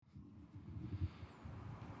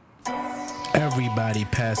Everybody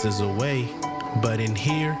passes away, but in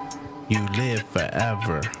here, you live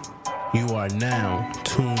forever. You are now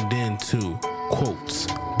tuned into Quotes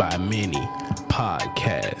by Many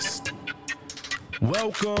Podcast.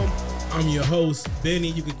 Welcome. I'm your host, Benny.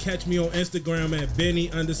 You can catch me on Instagram at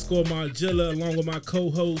Benny_Margilla along with my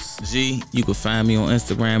co-host G. You can find me on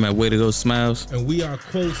Instagram at Way to Go Smiles. And we are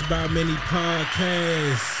Quotes by Many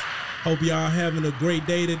Podcast. Hope y'all having a great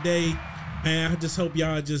day today. Man, I just hope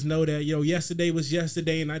y'all just know that, yesterday was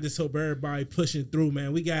yesterday, and I just hope everybody pushing through,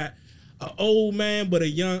 man. We got an old man, but a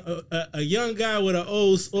young guy with an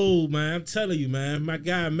old soul, man. I'm telling you, man. My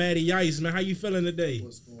guy, Matty, Icee, man. How you feeling today?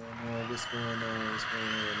 What's going on? What's going on, everybody?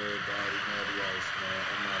 Matty Icee, man.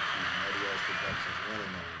 M.I.P. Matty Icee Productions, one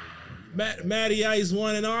and only. Matty Icee,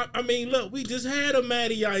 one and all. I mean, look, we just had a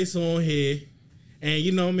Matty Icee on here. And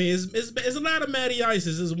you know what I mean? It's a lot of Matty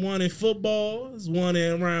Ices. There's one in football. There's one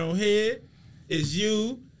in around here. It's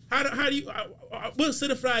you. How do you? What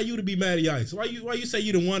certify you to be Matty Icee? Why you say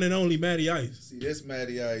you the one and only Matty Icee? See, this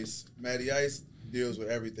Matty Icee deals with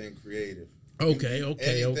everything creative. Okay.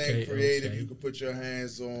 Anything creative you can put your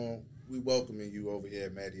hands on. We welcoming you over here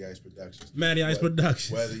at Matty Icee Productions. Matty Icee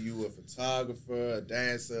Productions. Whether you a photographer, a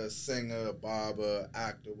dancer, a singer, a barber,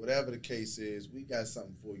 actor, whatever the case is, we got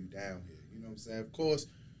something for you down here. You know what I'm saying? Of course,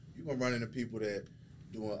 you're going to run into people that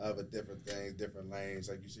doing other different things, different lanes.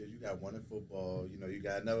 Like you said, you got one in football. You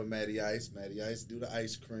got another Matty Icee. Matty Icee do the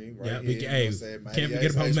ice cream right here. Can't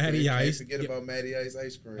forget about Matty Icee. Can't forget about Matty Icee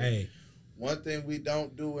ice cream. Hey. One thing we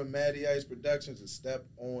don't do in Matty Icee Productions is step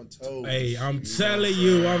on toes. Hey, I'm telling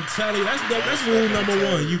you. That's rule number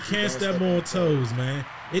one. You can't step on toes, man.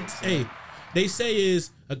 They say is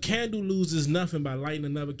a candle loses nothing by lighting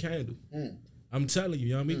another candle. I'm telling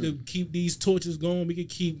you, we could keep these torches going. We could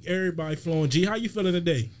keep everybody flowing. G, how you feeling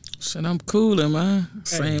today? Shit, I'm coolin', man.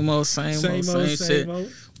 Same old shit.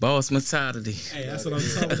 Boss mentality. Hey, that's what I'm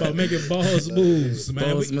talking about. Making boss moves,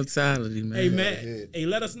 man. Boss mentality, man. Hey, Matt. Hey,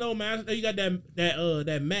 let us know, man. I know you got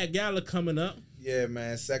that Met Gala coming up. Yeah,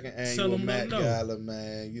 man. Second annual Met Gala,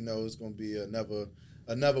 man. It's gonna be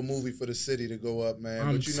another movie for the city to go up, man.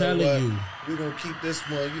 I'm but you telling know what? you. We're going to keep this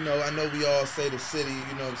one. I know we all say the city,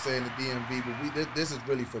 the DMV, but this is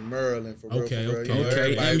really for Maryland, for real. Okay.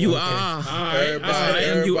 Everybody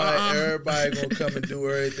going to come and do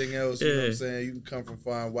everything else, you know what I'm saying? You can come from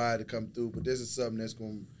far and wide to come through, but this is something that's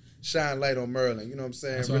going to shine light on Maryland, you know what I'm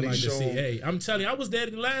saying? That's really what I like to see. Hey, I'm telling you, I was there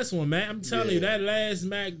at the last one, man. I'm telling you, that last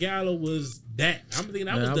Met Gala was that. I'm thinking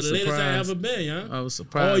that was the latest I ever been, I was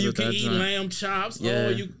surprised. All you can eat lamb chops.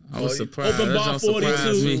 I was surprised. Open bar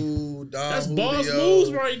 42. That's boss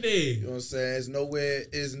moves right there. You know what I'm saying?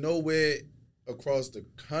 It's nowhere across the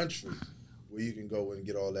country where you can go and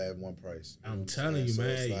get all that at one price. I'm telling you, man.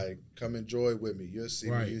 It's like, come enjoy with me. You'll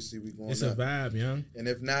see me. You'll see we going It's up. a vibe, young. And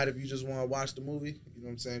if not, if you just want to watch the movie, you know what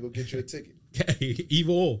I'm saying, go get you a ticket.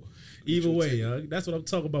 Either way, young. That's what I'm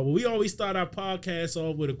talking about. But we always start our podcast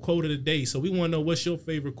off with a quote of the day. So we want to know, what's your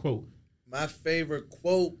favorite quote? My favorite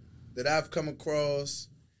quote that I've come across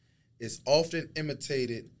is often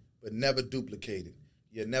imitated but never duplicated.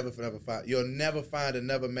 You'll never find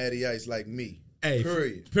another Matty Icee like me. Hey,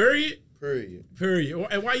 Period.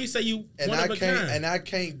 And why you say you one of a kind? And I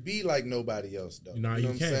can't be like nobody else, though. No, you know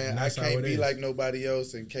what I'm saying? I can't be is. like nobody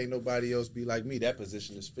else, and can't nobody else be like me. That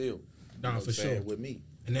position is filled. Nah, for sure. With me.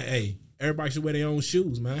 And then, everybody should wear their own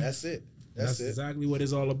shoes, man. That's it. That's exactly what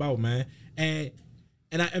it's all about, man. And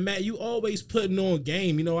Matt, you always putting on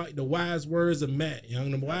game. The wise words of Matt,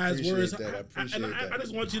 young. The wise words. I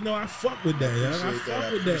just want you to know I fuck with that, young. I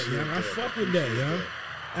fuck with that, young.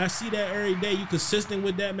 I see that every day. You consistent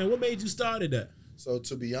with that, man. What made you started that? So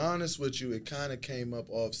to be honest with you, it kind of came up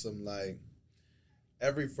off some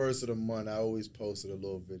every first of the month, I always posted a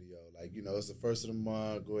little video. It's the first of the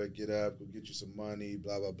month, go ahead, get up, go get you some money,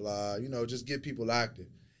 blah, blah, blah. Just get people active.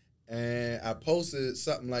 And I posted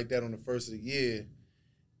something like that on the first of the year.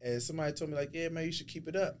 And somebody told me, yeah, man, you should keep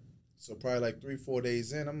it up. So probably 3-4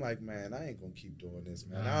 days in, I'm like, man, I ain't going to keep doing this,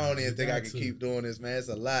 man. I don't even think I can keep doing this, man. It's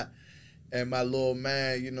a lot. And my little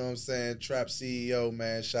man, you know what I'm saying, Trap CEO,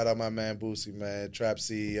 man, shout out my man Boosie, man, Trap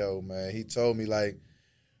CEO, man. He told me,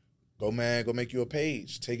 go make you a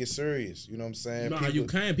page. Take it serious. You know what I'm saying? You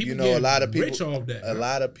can. People a lot of people rich off that. A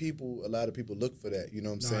lot of people look for that. You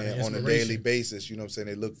know what I'm saying? On a daily basis. You know what I'm saying?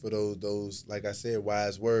 They look for those, like I said,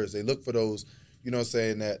 wise words. They look for those, you know what I'm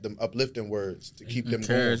saying, that them uplifting words to keep them going.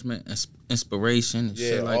 Encouragement, inspiration,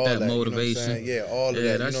 shit like that, motivation. You know all of that.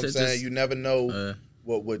 You know what I'm saying? You never know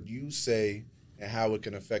what you say and how it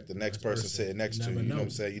can affect the next person sitting next to you. You know what I'm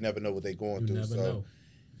saying? You never know what they're going through. So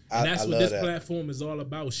And that's what this platform is all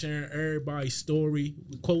about, sharing everybody's story.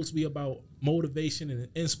 Quotes be about motivation and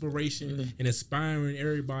inspiration and inspiring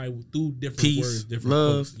everybody through different words, different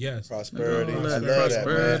love, quotes. Yes. Prosperity. I love that,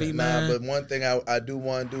 man. Nah, but one thing I do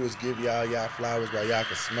want to do is give y'all flowers while y'all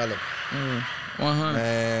can smell them. 100.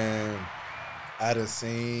 Man, I done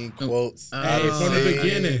seen quotes. From the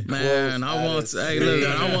beginning. Man, I want to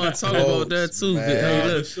talk about that too. Hey,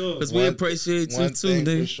 look, because we appreciate you too,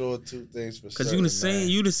 nigga. For sure, two things for sure. Because you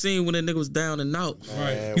done seen when that nigga was down and out.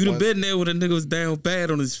 Man, you done been there when that nigga was down bad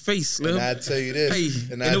on his face, Slim. And I tell you this. Hey,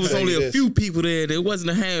 and there was only a few people there. There wasn't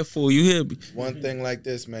a handful. You hear me? One thing like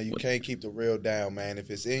this, man, you can't keep the real down, man. If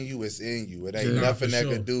it's in you, it's in you. It ain't nothing that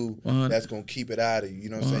can do that's going to keep it out of you. You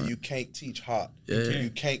know what I'm saying? You can't teach heart. You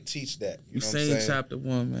can't teach that. You know what I'm saying? Chapter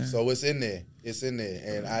 1, man. So it's in there.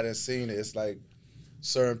 And I done seen it. It's like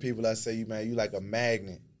certain people that say, man, you like a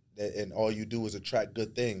magnet, and all you do is attract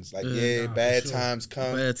good things. Like, bad times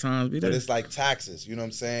come. Bad times be there. But it's like taxes. You know what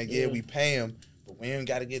I'm saying? Yeah, we pay them, but we ain't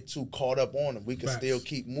got to get too caught up on them. We can still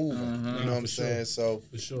keep moving. You know what I'm saying? So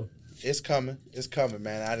for sure. It's coming,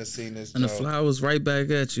 man. I done seen this. And the flowers right back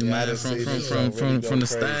at you, man. From the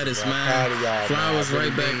status, man. Flowers right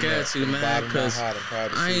back at you, man. Because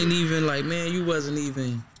I ain't even like, man, you wasn't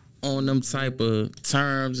even on them type of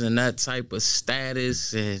terms and that type of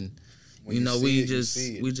status, and we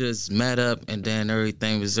just met up, and then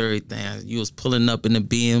everything was everything. You was pulling up in the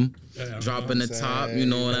BM. Dropping the top, you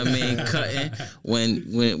know what I mean, cutting.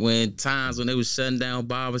 When times when they was shutting down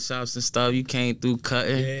barbershops and stuff, you came through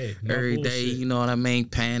cutting every day, you know what I mean,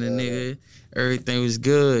 paying a nigga. Everything was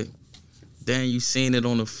good. Then you seen it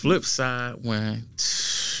on the flip side when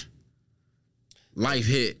life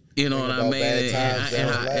hit, you know what I mean,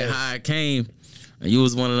 and how it came. And you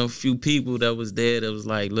was one of them few people that was there that was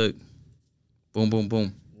like, look, boom, boom,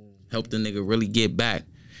 boom. Help the nigga really get back.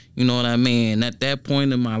 You know what I mean? And at that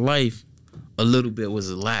point in my life, a little bit was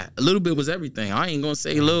a lie. A little bit was everything. I ain't gonna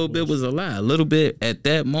say a little bit was a lie. A little bit at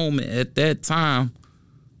that moment, at that time,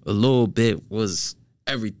 a little bit was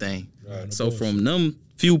everything. Right, so from them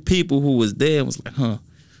few people who was there, was like, I'm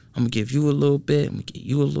gonna give you a little bit, I'm gonna give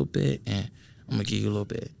you a little bit, and I'm gonna give you a little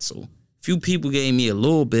bit. So few people gave me a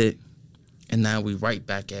little bit, and now we right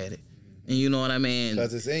back at it. And you know what I mean?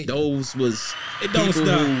 Because those was it don't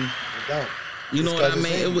stop. It don't. You know what I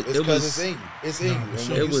mean? It's because it's in you. It's in you. And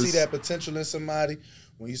when you see that potential in somebody,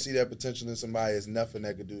 it's nothing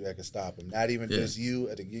that could do that could stop them. Not even just you.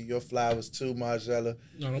 I had to give your flowers too, Margella.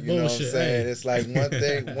 No, you know what I'm saying? It's like one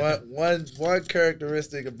thing, one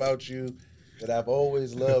characteristic about you that I've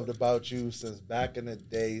always loved about you since back in the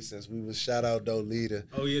day, since we was shout out Doe Leader.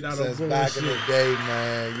 Oh yeah, that's since back in the day,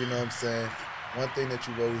 man. You know what I'm saying? One thing that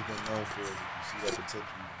you've always been known for is you see that potential.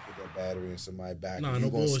 That battery in somebody back.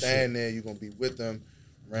 You're gonna stand there, you're gonna be with them,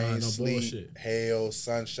 rain, sleet, hail,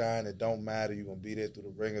 sunshine, it don't matter. You're gonna be there through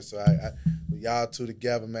the ringer. So with y'all two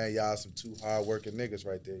together, man, y'all some two hard working niggas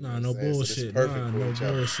right there. No bullshit. So it's perfect for each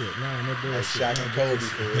other. No bullshit. Like Shaq and Kobe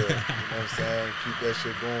for real. You know what I'm saying? Keep that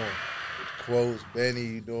shit going. Quotes, Benny,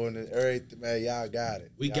 you doing it, everything, man. Y'all got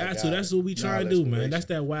it. We got to. That's what we trying to do, man. That's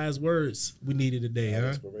that wise words we needed today, huh?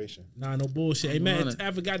 Inspiration. No bullshit. Hey, man,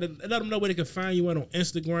 I forgot to let them know where they can find you on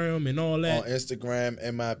Instagram and all that. On Instagram,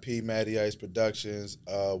 M.I.P, Matty Icee Productions,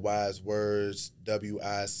 wise words,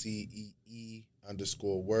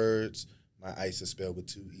 WICEE_words. My Ice is spelled with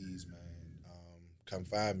 2 E's, man. Come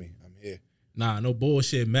find me. I'm here. No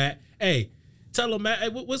bullshit, Matt. Hey. Tell them, man, hey,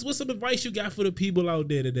 what's some advice you got for the people out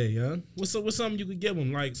there today, huh? What's something you could give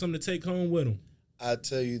them, like something to take home with them? I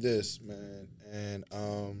tell you this, man, and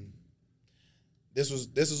this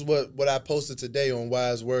is what I posted today on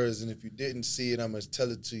Wise Words, and if you didn't see it, I'm gonna tell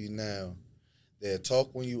it to you now. They'll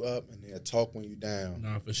talk when you up, and they'll talk when you down.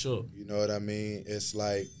 Nah, for sure. You know what I mean? It's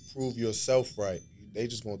like prove yourself right. They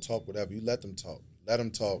just gonna talk whatever. You let them talk. Let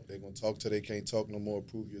them talk. They're gonna talk till they can't talk no more.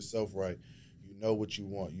 Prove yourself right. Know what you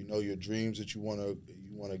want. You know your dreams that you want to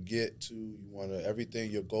get to. You want to everything,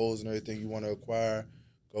 your goals and everything you want to acquire.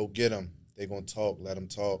 Go get them. They gonna talk. Let them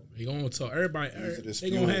talk. They gonna talk. Everybody. They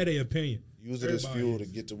gonna have their opinion. Use it as fuel to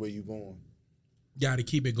get to where you going. You got to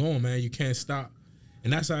keep it going, man. You can't stop.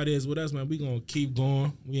 And that's how it is with us, man. We gonna keep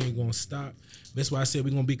going. We ain't gonna stop. That's why I said we're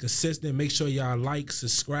gonna be consistent. Make sure y'all like,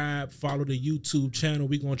 subscribe, follow the YouTube channel.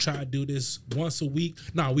 We're gonna try to do this once a week.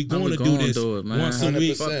 We gonna do this once a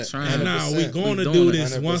week. And we gonna do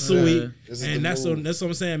this once a week. And that's what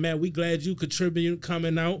I'm saying, man. We glad you contributing,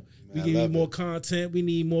 coming out. We need more content. We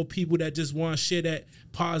need more people that just want to share that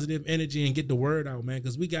positive energy and get the word out, man.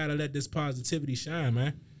 Because we gotta let this positivity shine,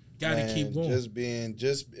 man. Gotta keep going.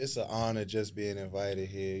 It's an honor just being invited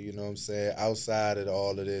here. You know what I'm saying? Outside of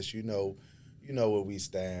all of this, you know you know where we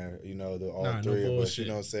stand. You know, all three of us. You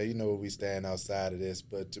know what I'm saying? You know where we stand outside of this.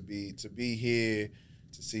 But to be here,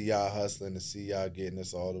 to see y'all hustling, to see y'all getting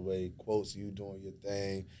this all the way. Quotes, you doing your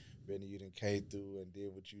thing. Benny, you done came through and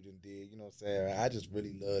did what you done did. You know what I'm saying? I just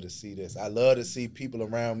really love to see this. I love to see people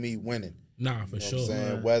around me winning. Nah, for sure. What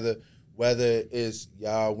I'm saying? Whether it's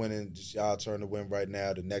y'all winning, just y'all turn to win right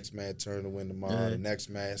now, the next man turn to win tomorrow, the next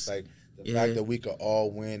man. It's like the fact that we could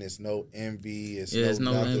all win. It's no envy. It's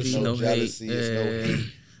no nothing. It's no jealousy. Hate. It's no hate.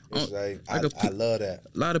 It's like I love that.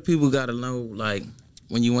 A lot of people gotta know, like,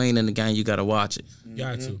 when you ain't in the game, you gotta watch it.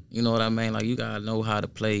 Got to. You know what I mean? Like, you gotta know how to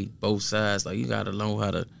play both sides. Like, you gotta know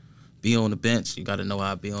how to be on the bench. You got to know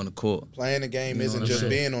how to be on the court. Playing the game isn't just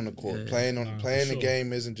being on the court. Yeah. Playing the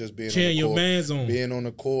game isn't just being cheering on the court. Your man's on. Being on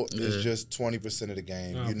the court is just 20% of the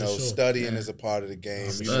game. Studying is a part of the game.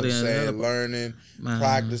 You know what I'm saying? Learning,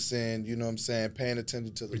 practicing, you know what I'm saying? Paying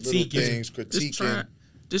attention to the little things, critiquing.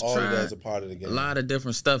 All of that's a part of the game. A lot of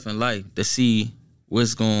different stuff in life to see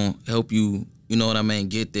what's going to help you, you know what I mean,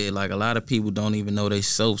 get there. Like, a lot of people don't even know they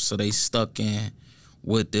self, so they stuck in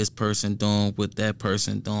what this person doing, what that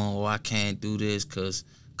person doing, or I can't do this cause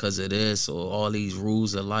of this, or all these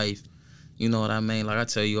rules of life. You know what I mean? Like, I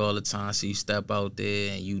tell you all the time, so you step out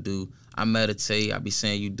there and you do, I meditate, I be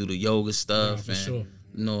saying you do the yoga stuff, you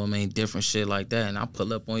know what I mean, different shit like that, and I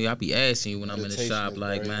pull up on you, I be asking you when I'm in the shop,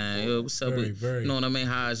 like, man, yo, what's up with, you know what I mean,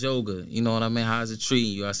 how's yoga? You know what I mean, how's it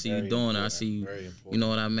treating you? I see you doing it, I see you, you know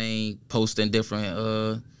what I mean, posting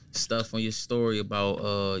different stuff on your story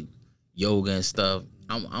about yoga and stuff.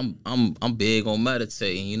 I'm big on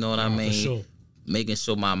meditating, you know what I mean? For sure. Making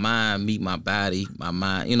sure my mind meet my body, my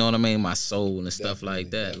mind, you know what I mean, my soul and stuff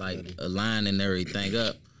like that, like aligning everything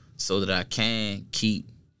up so that I can keep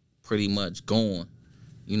pretty much going.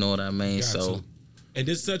 You know what I mean? And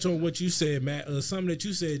just touch on what you said, Matt. Something that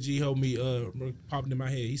you said, G, helped me popping in my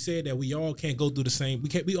head. He said that we all can't go through the same.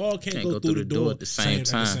 We all can't go through the door at the same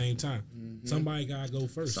time. Mm-hmm. Somebody gotta go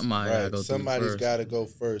first. Somebody's gotta go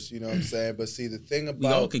first. You know what I'm saying? But see, the thing about we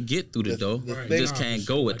all can get through the door. We just can't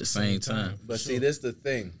go at the same time. But see, this the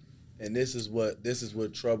thing, and this is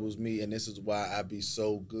what troubles me, and this is why I be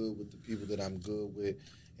so good with the people that I'm good with,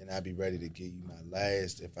 and I be ready to give you my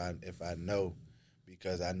last if I know.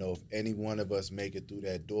 Because I know if any one of us make it through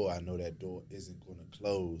that door, I know that door isn't going to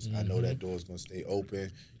close. Mm-hmm. I know that door is going to stay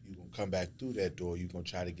open. You're going to come back through that door. You're going to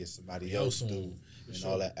try to get somebody else through and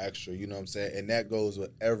all that extra. You know what I'm saying? And that goes with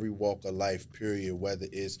every walk of life, period, whether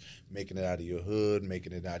it's making it out of your hood,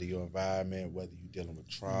 making it out of your environment, whether you're dealing with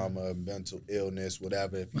trauma, mental illness,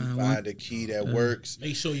 whatever. If you find a key that works.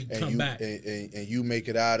 Make sure you come back. And you make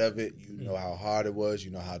it out of it, you know how hard it was,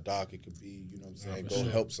 you know how dark it could be. You know what I'm saying? Go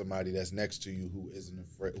help somebody that's next to you who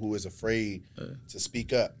is afraid to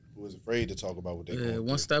speak up, who is afraid to talk about what they're going through.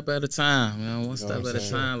 One step at a time, man. One step at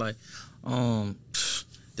a time. Like,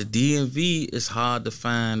 the DMV is hard to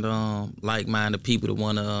find like-minded people to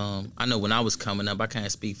want to. I know when I was coming up, I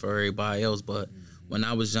can't speak for everybody else, but when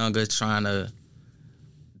I was younger, trying to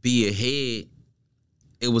be ahead,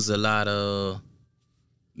 it was a lot of,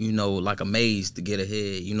 you know, like a maze to get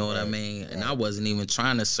ahead. You know what I mean? And I wasn't even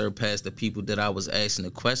trying to surpass the people that I was asking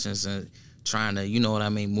the questions and trying to, you know what I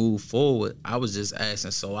mean, move forward. I was just asking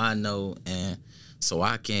so I know and so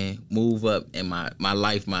I can move up in my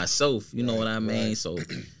life myself. You know what I mean? Right. So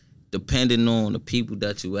depending on the people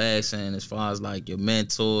that you asking, as far as like your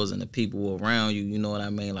mentors and the people around you, you know what I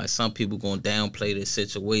mean? Like some people gonna downplay this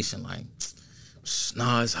situation, like,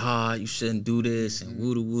 nah, it's hard, you shouldn't do this, and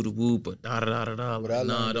woo-da-woo-da-woo, but da-da-da-da-da, like,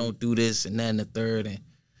 nah, don't do this, and that, and the third, and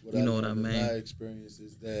you know what I mean? My experience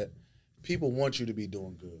is that people want you to be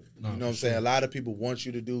doing good. You know what I'm saying? A lot of people want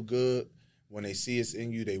you to do good. When they see it's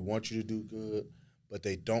in you, they want you to do good, but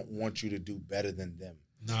they don't want you to do better than them.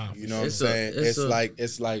 You know what I'm saying?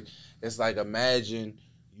 It's like imagine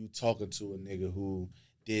you talking to a nigga who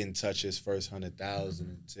didn't touch his first 100,000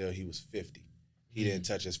 until he was 50. He didn't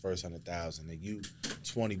touch his first 100,000. And you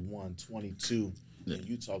 21, 22, and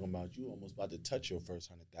you talking about you almost about to touch your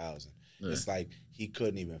first 100,000. It's like he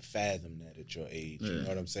couldn't even fathom that at your age. You know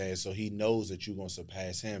what I'm saying? So he knows that you're going to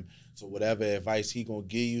surpass him. So whatever advice he going to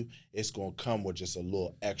give you, it's going to come with just a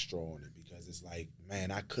little extra on it because it's like,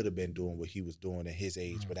 man, I could have been doing what he was doing at his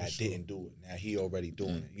age, but I didn't do it. Now he already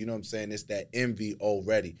doing it. You know what I'm saying? It's that envy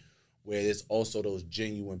already, where there's also those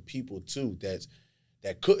genuine people too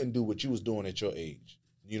that couldn't do what you was doing at your age.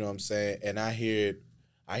 You know what I'm saying? And I hear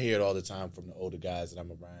it all the time from the older guys that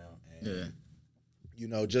I'm around. And, you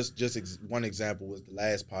know, just one example was the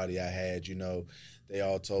last party I had, you know, they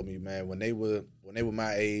all told me, man, when they were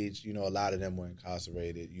my age, you know, a lot of them were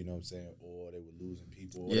incarcerated, you know what I'm saying, or they were losing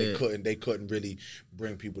people, or they couldn't really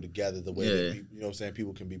bring people together the way that you know what I'm saying,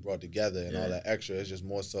 people can be brought together and all that extra. It's just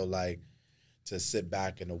more so like to sit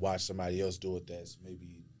back and to watch somebody else do it that's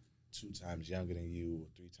maybe 2 times younger than you or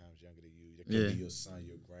 3 times younger than you. It could be your son,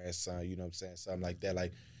 your grandson, you know what I'm saying, something like that.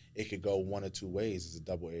 Like it could go one or two ways. It's a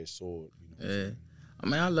double-edged sword, you know what I'm saying? I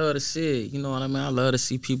mean, I love to see it. You know what I mean? I love to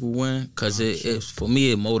see people win because it for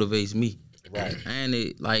me, it motivates me. Right. And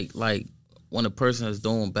it like when a person is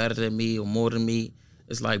doing better than me or more than me,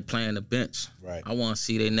 it's like playing the bench. Right. I want to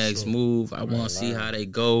see their next move. I want to see how they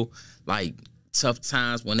go. Like tough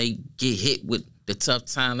times when they get hit with the tough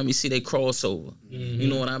time. Let me see they crossover. You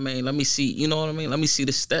know what I mean? Let me see. You know what I mean? Let me see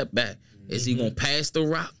the step back. Is he gonna pass the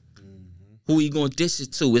rock? Who he gonna dish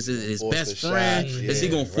it to? Is it his best friend? Is he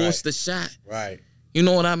gonna force the shot? Right. You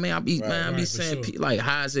know what I mean? I be saying like,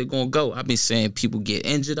 how is it gonna go? I be saying people get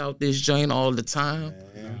injured out this joint all the time.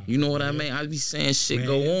 You know what I mean? I be saying shit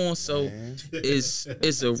go on. So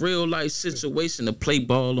it's a real life situation to play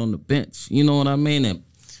ball on the bench. You know what I mean? And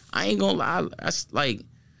I ain't gonna lie. That's like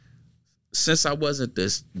since I wasn't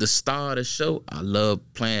the star of the show, I love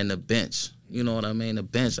playing the bench. You know what I mean? The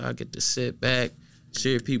bench, I get to sit back,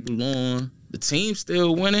 cheer people on. The team's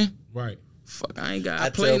still winning. Right. Fuck, I ain't got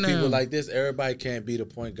to play now. I tell people like this, everybody can't be the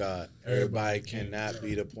point guard. Everybody cannot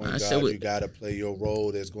be the point guard. You got to play your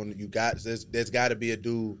role. There's got to be a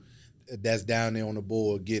dude that's down there on the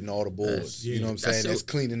board getting all the boards. You know what I'm saying? That's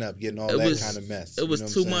cleaning up, getting all that kind of mess. It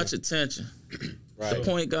was too much attention. Right. The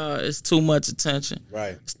point guard is too much attention.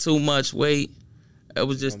 Right. It's too much weight. It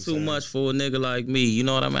was just too much for a nigga like me. You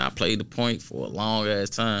know what I mean? I played the point for a long ass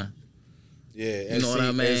time. Yeah. You know what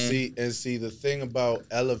I mean? And see the thing about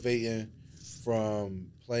elevating from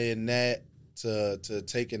playing that to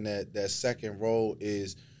taking that second role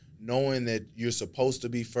is knowing that you're supposed to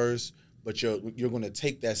be first, but you're going to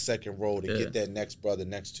take that second role to get that next brother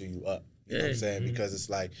next to you up. You know what I'm saying? Because it's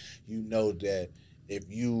like, you know that if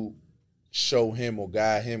you show him or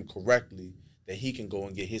guide him correctly, that he can go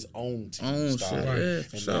and get his own team started.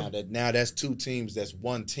 And now that's 2 teams, that's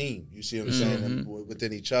 1 team. You see what I'm saying?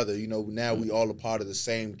 Within each other. You know, now we all a part of the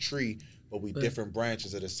same tree, but we different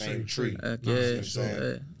branches of the same tree. Like,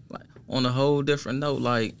 on a whole different note,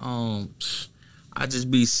 like I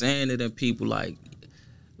just be saying it and people like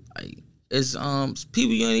it's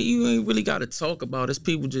people you ain't really got to talk about. It's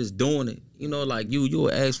people just doing it. You know, like you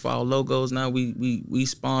will ask for our logos. Now we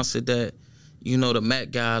sponsored that. You know, the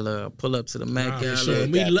Met Gala, pull up to the Met Gala.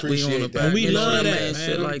 We love that, man.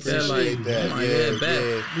 Shit like that. Like,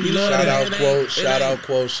 Shout out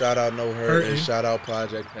Quote, shout out No Hurt, and shout out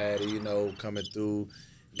Project Patty, you know, coming through.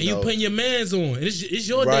 And you putting your mans on. It's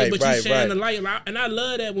your day, but you sharing the light. And I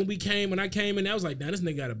love that when I came in, I was like, damn, this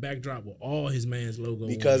nigga got a backdrop with all his man's logo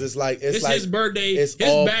because on. It's like his birthday. His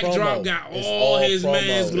backdrop got all his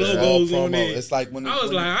man's logos on it. It's like when I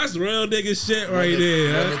was like, that's real nigga shit right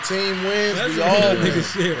there. When the team wins, that's we all win.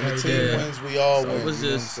 Nigga shit right when the team wins, we all win. It was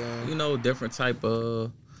just, different type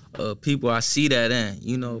of people I see that in.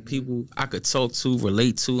 You know, people I could talk to,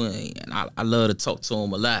 relate to, and I love to talk to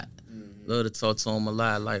them a lot. Love to talk to them a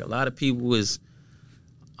lot. Like a lot of people it's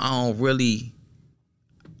not a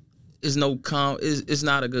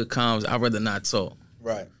good comms. I'd rather not talk.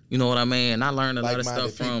 Right. You know what I mean? And I learned a lot of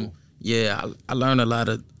stuff from I learned a lot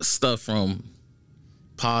of stuff from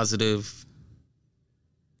positive,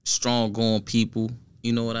 strong going people,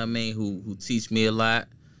 you know what I mean, who teach me a lot.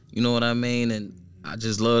 You know what I mean? And I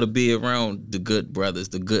just love to be around the good brothers,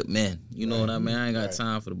 the good men. You know what I mean? I ain't got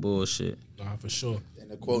time for the bullshit. Nah, for sure.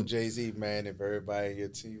 To quote Jay-Z, man, if everybody in your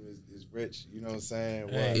team is rich, you know what I'm saying?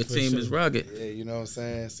 Your team is rugged. Yeah, you know what I'm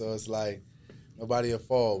saying? So it's like, nobody will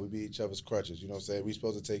fall. We be each other's crutches, you know what I'm saying? We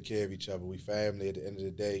supposed to take care of each other. We family at the end of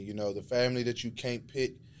the day. You know, the family that you can't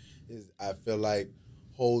pick is, I feel like,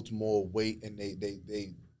 holds more weight, and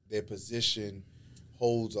their position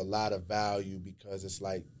holds a lot of value because it's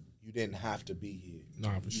like, you didn't have to be here.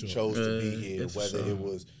 Nah, for sure. You chose to be here, whether it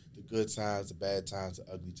was the good times, the bad times, the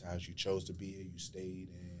ugly times. You chose to be here. You stayed,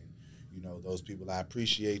 and you know those people. I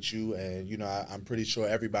appreciate you, and you know I'm pretty sure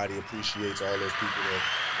everybody appreciates all those people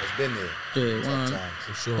that's been there.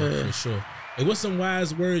 For sure. Hey, what's some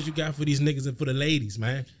wise words you got for these niggas and for the ladies,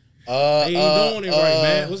 man? They ain't doing it right,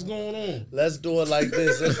 man. What's going on? Let's do it like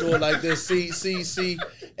this. See.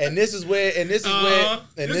 And this is where it gets a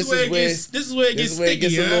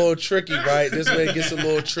little tricky, right? This is where it gets a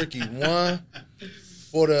little tricky. One,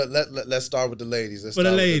 let's start with the ladies. For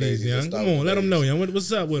the ladies, young. Come on, let them know, young.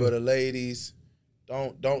 What's up with them? For the ladies,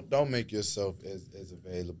 don't make yourself as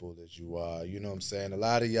available as you are. You know what I'm saying? A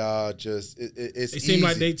lot of y'all just it's. It seem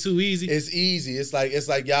like they too easy. It's easy. It's like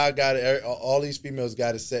y'all got to. All these females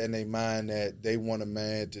got to set in their mind that they want a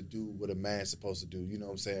man to do what a man's supposed to do. You know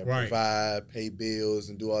what I'm saying? Right. Provide, pay bills,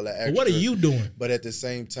 and do all that extra. But what are you doing? But at the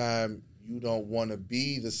same time, you don't want to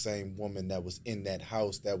be the same woman that was in that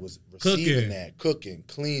house that was receiving cooking,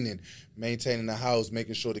 cleaning, maintaining the house,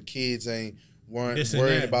 making sure the kids weren't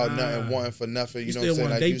worried about nothing, wanting for nothing. You know what I'm saying?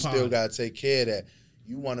 Like you still gotta take care of that.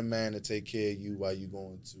 You want a man to take care of you while you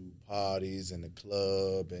going to parties and the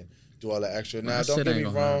club and do all that extra. Now, don't get me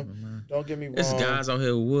wrong. Don't get me wrong. There's guys out here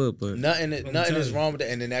who would, but nothing is wrong with that.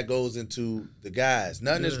 And then that goes into the guys.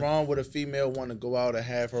 Nothing is wrong with a female want to go out and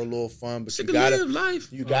have her little fun, but she can live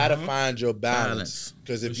life. You gotta find your balance.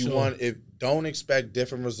 Because if you don't expect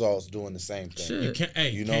different results doing the same thing. Shit. You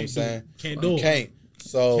can't. You know what I'm saying? Can't do it. Can't.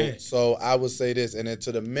 So I would say this, and then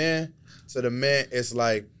to the men, it's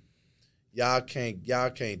like y'all can't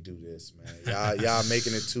do this, man. Y'all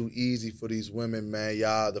making it too easy for these women, man.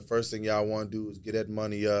 Y'all, the first thing y'all want to do is get that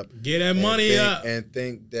money up. And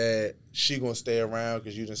think that she gonna stay around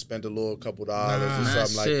because you done spent a little couple dollars or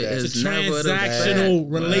something like that. It's a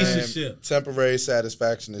transactional relationship. Man, temporary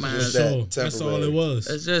satisfaction is just that. Temporary. That's all it was.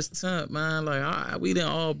 It's just temp, man. Like we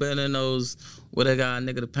done all been in those where they got a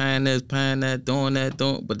nigga to paying this, paying that, doing that,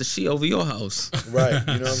 but the she over your house. Right. You know what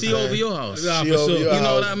I'm saying? She over your house. She over your house. You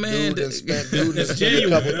know what I mean? Dude done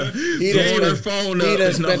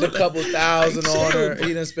spent a couple thousand on her.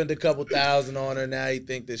 He done spent a couple thousand on her. Now he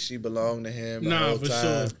think that she belonged to him the whole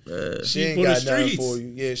time. Sure. She ain't got nothing for you.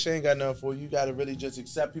 Yeah, she ain't got nothing for you. You got to really just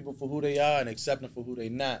accept people for who they are and accept them for who they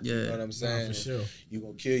not. Yeah. You know what I'm saying? For sure. You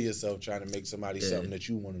gonna kill yourself trying to make somebody something that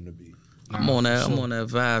you want them to be. I'm on that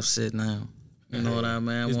vibe shit now. You know what I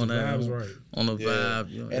mean? I'm on that vibes right. On the vibe.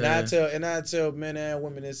 You know, and I tell men and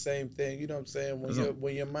women the same thing. You know what I'm saying?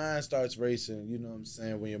 When your mind starts racing, you know what I'm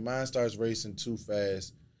saying? When your mind starts racing too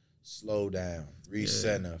fast, slow down,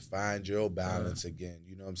 recenter, find your balance again.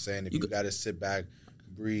 You know what I'm saying? If you got to sit back,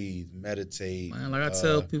 breathe, meditate. Man, like I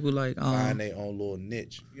tell people, like find their own little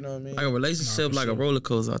niche. You know what I mean? Like a relationship, like a roller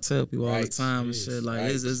coaster. I tell people all the time and shit. Like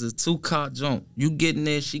it's a 2-car jump. You getting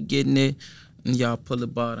it, she getting it. And y'all pull the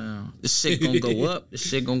bar down. The shit gonna go up. The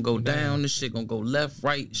shit gonna go down. The shit gonna go left,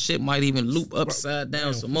 right. Shit might even loop upside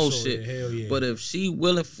down. Some more shit. Yeah. But if she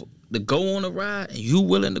willing to go on the ride and you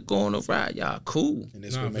willing to go on the ride, y'all cool. And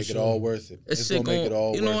it's gonna make it all worth it. It's gonna make it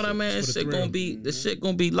all. You know what I mean? This shit gonna be. The shit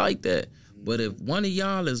gonna be like that. But if one of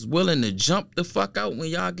y'all is willing to jump the fuck out when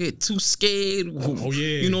y'all get too scared,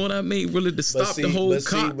 you know what I mean? Really to stop the whole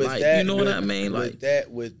cop, like you know what I mean? Like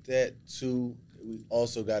with that too. We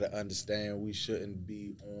also got to understand we shouldn't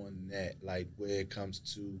be on that, like where it comes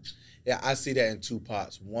to, I see that in two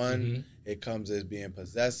parts. One, it comes as being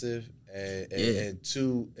possessive, and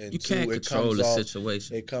two, you can't control the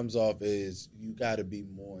situation. It comes off as you got to be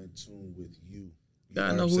more in tune with you. You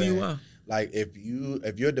gotta know who you are. Like if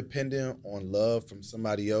you're dependent on love from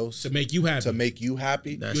somebody else to make you happy,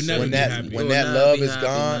 when that love is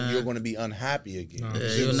gone, man. You're going to be unhappy again.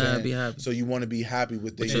 You'll not be happy. So you want to be happy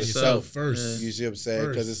with yourself first. You see what I'm saying?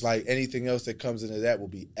 Because it's like anything else that comes into that will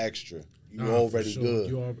be extra. You're already good.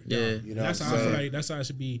 You know that's how I feel like that's how it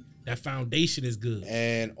should be. That foundation is good.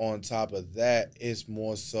 And on top of that, it's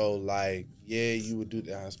more so like, you would do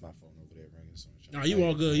that. That's my phone over there ringing. No, you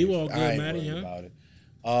all good. You all good, Matty. About it.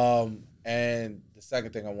 And the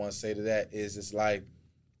second thing I want to say to that is it's like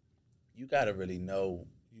you gotta really know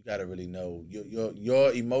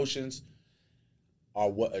your emotions are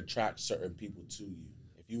what attracts certain people to you.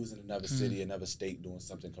 If you was in another city, another state doing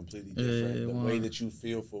something completely different, the way that you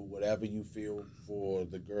feel for whatever you feel for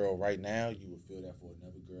the girl right now, you would feel that for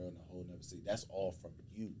another girl in a whole other city. That's all from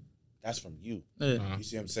you. That's from you. You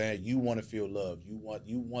see what I'm saying? You want to feel love. You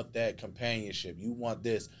want that companionship. You want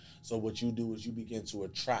this. So what you do is you begin to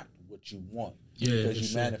attract what you want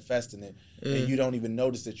because you're manifesting it, and you don't even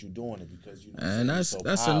notice that you're doing it because you. And that's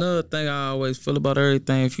another thing I always feel about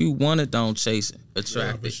everything. If you want it, don't chase it.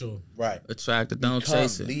 Attract it. Sure. Right. Attract it. Don't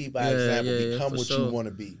chase it. Lead by example. Become what you want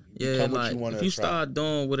to be. Become what you want to if you start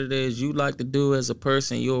doing what it is you like to do as a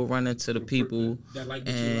person, you'll run into the people that like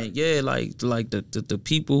and like the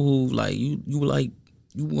people who like you like.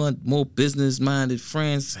 You want more business-minded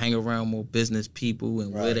friends, hang around more business people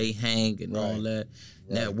and where they hang and all that,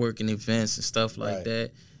 networking events and stuff like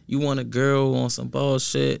that. You want a girl on some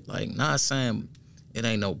bullshit, like not saying it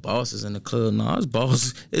ain't no bosses in the club. No, it's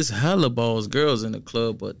bosses. It's hella boss girls in the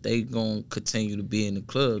club, but they gonna continue to be in the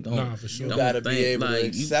club. For sure. You gotta be able to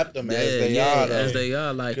accept them as they are, though. As they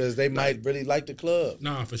are, like, because they might really like the club.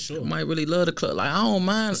 For sure. They might really love the club. Like, I don't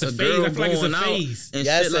mind a girl going out and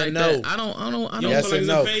shit like that. I don't. Yes and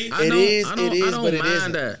no. It is, but it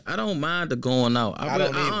isn't. I don't mind the going out.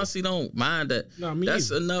 I honestly don't mind that.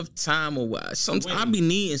 That's enough time away. Sometimes I be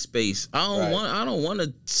needing space. I don't want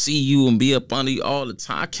to see you and be up under you all the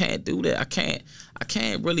time. I can't do that. I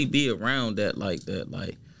can't really be around that like that.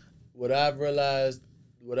 Like, what I've realized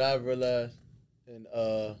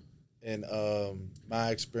in my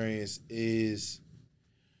experience is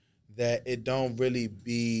that it don't really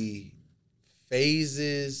be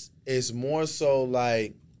phases. It's more so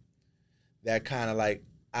like that kind of like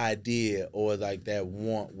idea or like that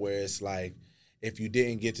want where it's like if you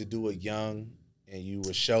didn't get to do it young and you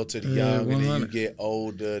were sheltered young 100. And then you get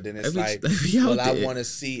older, then it's I want to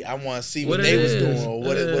see what they was doing or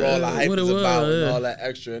what all the hype was about and all that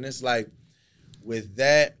extra. And it's like with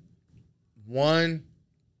that, one,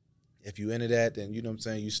 if you into that, then you know what I'm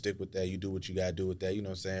saying, you stick with that, you do what you gotta do with that, you know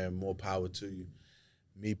what I'm saying, more power to you.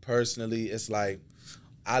 Me personally, it's like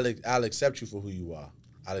I'll accept you for who you are.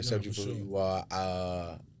 I'll accept you for who you are.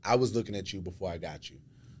 I was looking at you before I got you.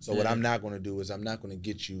 So what I'm not going to do is I'm not going to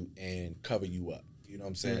get you and cover you up. You know what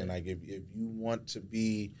I'm saying? Yeah. Like if you want to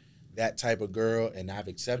be that type of girl and I've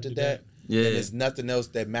accepted that, then there's nothing else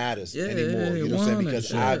that matters anymore. You know what I'm saying?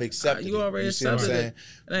 Because I've accepted you already accepted it.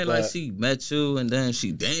 It ain't like she met you and then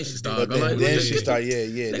she started. Then she started,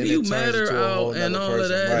 Then you met her out and all of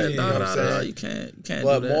that. Right. You know what I'm saying? You can't do that.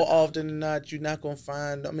 But more often than not, you're not going to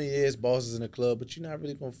find, I mean, it's bosses in the club, but you're not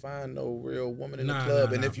really going to find no real woman in the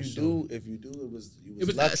club. And if you do, it was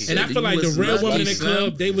lucky. And I feel like the real women in the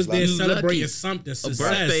club, they was there celebrating something, success. A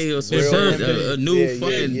birthday or something. A new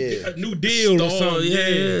fucking a new deal or something.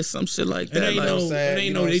 Yeah, some shit like that.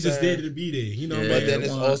 They just did it to be there. You know, but then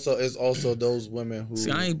it's also those women who.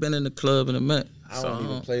 See, I ain't been in the club in a minute. I don't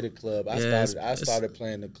even play the club. I started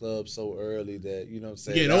playing the club so early that, you know what I'm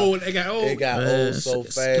saying? It got old so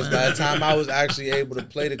fast. By the time I was actually able to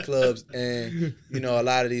play the clubs, and, you know, a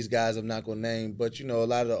lot of these guys I'm not going to name, but, you know, a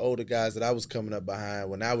lot of the older guys that I was coming up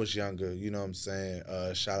behind when I was younger, you know what I'm saying?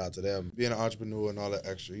 Shout out to them. Being an entrepreneur and all that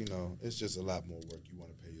extra, you know, it's just a lot more work. You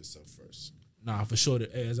want to pay yourself first. For sure.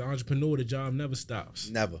 As an entrepreneur, the job never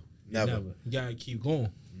stops. Never. You gotta keep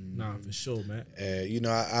going. For sure, man. You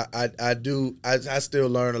know, I still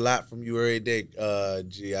learn a lot from you every day. I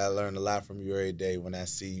learn a lot from you every day when I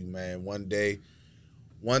see you, man. One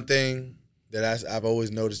thing that I've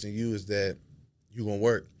always noticed in you is that you're gonna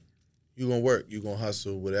work. You're gonna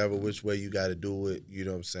hustle, which way you gotta do it, you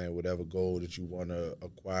know what I'm saying, whatever goal that you wanna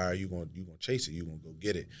acquire, you're gonna chase it, you're gonna go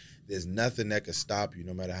get it. There's nothing that can stop you,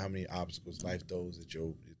 no matter how many obstacles life throws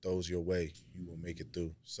your way, you will make it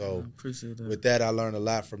through. So appreciate that. With that, I learned a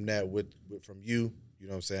lot from that from you, you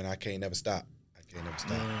know what I'm saying? I can't never stop. Yeah,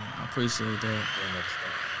 I appreciate that.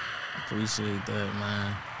 I appreciate that,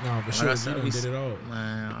 man. For sure, you did it all.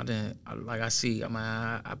 Man,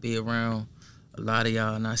 I be around a lot of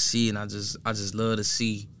y'all and I just love to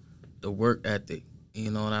see the work ethic. You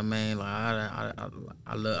know what I mean? Like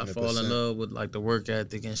I fall in love with like the work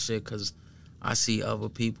ethic and shit because I see other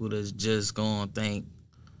people that's just gonna think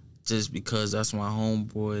just because that's my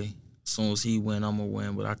homeboy, as soon as he win, I'm gonna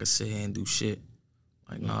win, but I could sit here and do shit.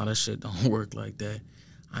 Like, nah, that shit don't work like that.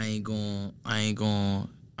 I ain't gonna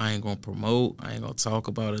promote. I ain't gonna talk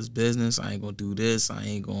about his business. I ain't gonna do this. I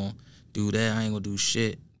ain't gonna do that. I ain't gonna do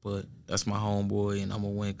shit. But that's my homeboy, and I'm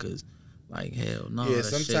gonna win because, like, hell no. Yeah,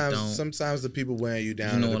 sometimes the people wearing you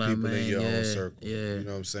down are the people in your own circle. Yeah. You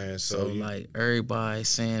know what I'm saying? So like, everybody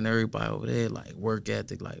over there, like, work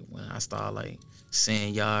ethic. Like, when I start, like,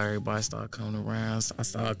 seeing y'all, everybody start coming around. So I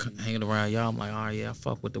start hanging around y'all. I'm like, all right, yeah, I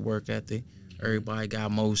fuck with the work ethic. Everybody got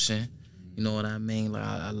motion. You know what I mean? Like,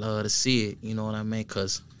 I love to see it. You know what I mean?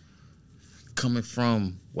 Because coming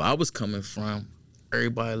from where I was coming from,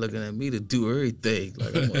 everybody looking at me to do everything.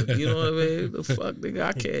 Like, I'm like, you know what I mean? The fuck, nigga,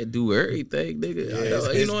 I can't do everything, nigga.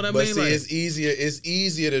 Yeah, you know what I mean? But see, like, it's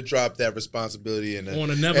easier to drop that responsibility in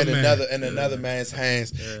another man's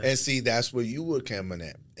hands. Yeah. And see, that's where you were coming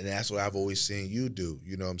at. And that's what I've always seen you do.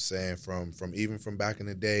 You know what I'm saying? From even from back in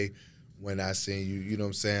the day when I seen you, you know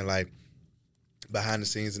what I'm saying, like, behind the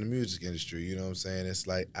scenes in the music industry, you know what I'm saying? It's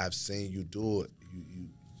like I've seen you do it. You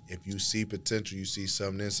if you see potential, you see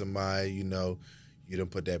something in somebody, you know, you done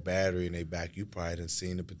put that battery in their back, you probably done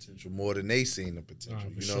seen the potential more than they seen the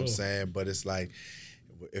potential. You know what I'm saying? But it's like,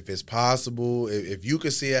 if it's possible, if you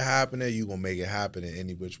can see it happening, you gonna make it happen in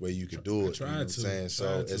any which way you could do it. You know what I'm saying?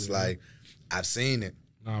 So it's like, I've seen it.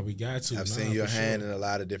 Nah, we got to. I've seen your hand in a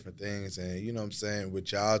lot of different things, and you know what I'm saying.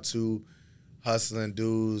 With y'all two hustling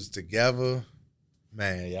dudes together,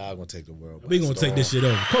 man, y'all gonna take the world. We gonna take this shit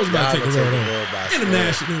over. Coach about to take the world over.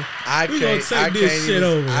 International. We gonna take this shit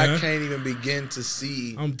over. I can't even begin to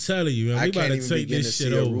see. I'm telling you, man. We about to take this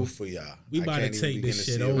shit over. Roof for y'all. We about to take this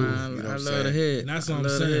shit over. I love the head. And that's what I'm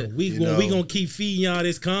saying. We gonna keep feeding y'all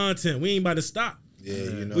this content. We ain't about to stop. Yeah,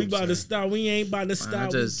 you know. We about to stop. We ain't about to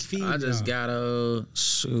stop. I just got a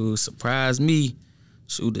surprise me.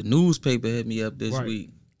 The newspaper hit me up this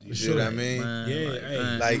week. You see what I mean? Man,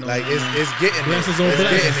 it's getting blessings there. on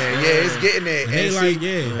blessings. Yeah, it's getting there.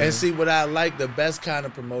 And and see what I like. The best kind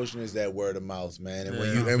of promotion is that word of mouth, man. And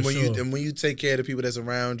when you take care of the people that's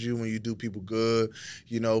around you, when you do people good,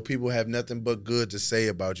 you know, people have nothing but good to say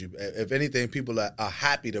about you. If anything, people are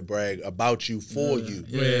happy to brag about you for you.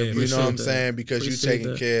 Yeah, you know what I'm saying? Because you Appreciate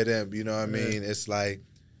taking care of them. You know what I mean? It's like.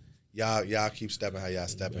 Y'all keep stepping how y'all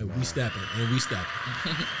stepping, man. We stepping and we stepping.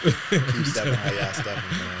 Keep stepping how y'all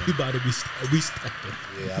stepping, man. We about to we stepping.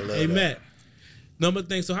 Yeah, I love hey, that. Matt. Number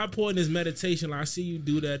thing. So how important is meditation? Like I see you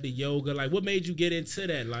do that, the yoga. Like what made you get into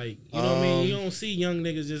that? Like you know what I mean? You don't see young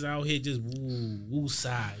niggas just out here just woo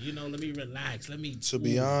side. You know, let me relax. To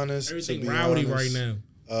be honest, everything rowdy right now.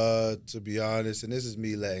 To be honest, and this is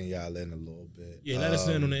me letting y'all in a little bit. Yeah, let us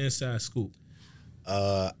in on the inside scoop.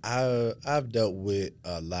 I've dealt with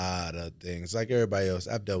a lot of things like everybody else.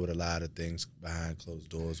 I've dealt with a lot of things behind closed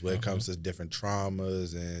doors when it comes to different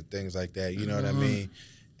traumas and things like that. You know what I mean?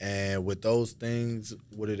 And with those things,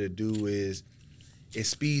 what it'll do is it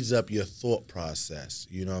speeds up your thought process.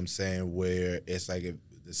 You know what I'm saying? Where it's like if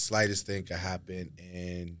the slightest thing could happen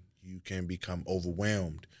and you can become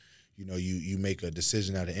overwhelmed. You know, you make a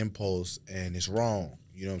decision out of impulse and it's wrong.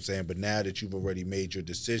 You know what I'm saying? But now that you've already made your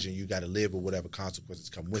decision, you got to live with whatever consequences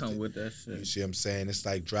come with it. Come with that shit. You see what I'm saying? It's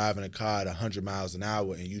like driving a car at 100 miles an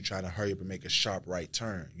hour and you trying to hurry up and make a sharp right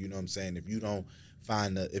turn. You know what I'm saying? If you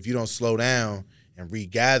don't slow down and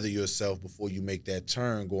regather yourself before you make that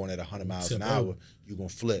turn going at 100 miles an hour, you're going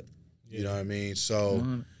to flip. Yeah. You know what I mean?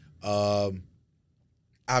 So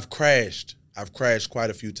I've crashed quite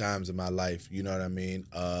a few times in my life. You know what I mean?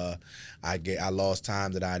 I lost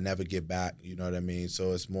time that I never get back. You know what I mean?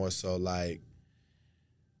 So it's more so like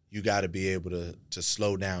you got to be able to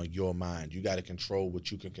slow down your mind. You got to control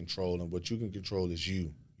what you can control, and what you can control is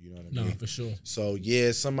you. You know what I mean? No, for sure. So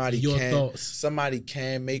yeah, somebody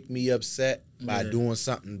can make me upset by doing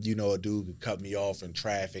something. You know, a dude could cut me off in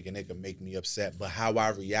traffic and it could make me upset. But how I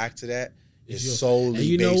react to that is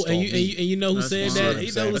solely based on me. And you know who said that?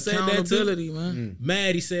 You know who said that too? Man.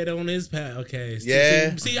 Matty said on his podcast.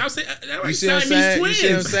 Yeah. See, I'm saying, you see what I'm saying? twins. You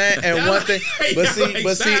see what I'm saying? And one thing,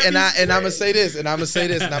 but see, and I'm gonna say this, and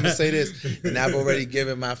and I've already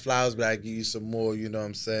given my flowers, but I give you some more. You know what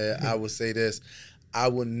I'm saying? I will say this: I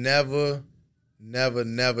will never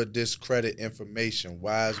discredit information.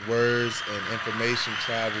 Wise words and information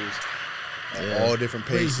travels at all different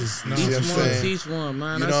paces. You see what I'm saying? Teach one,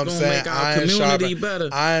 man. You know what I'm saying? Make our community better.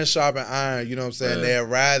 Iron sharpen iron. You know what I'm saying? They'd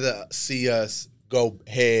rather see us go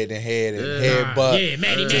head and head butt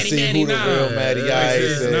to see who the real Matty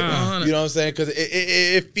is. You know what I'm saying? Because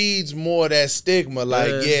it feeds more that stigma, like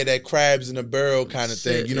that crabs in a barrel kind of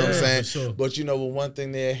thing. You know what I'm saying? Sure. But you know one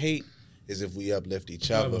thing they hate is if we uplift each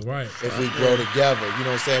other, right. If we grow together, you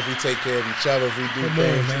know what I'm saying? If we take care of each other, if we do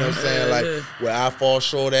things, you know what I'm saying? Like where I fall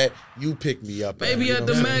short at, you pick me up. Maybe at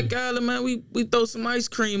the Mac Gala, man, we throw some ice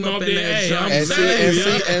cream up in there. And see,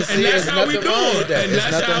 there's nothing wrong with that.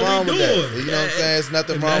 There's nothing wrong with that. You know what I'm saying? There's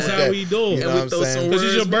nothing wrong with that. That's how we do it. You know what I'm saying? Because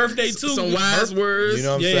it's your birthday too. Some wise words. You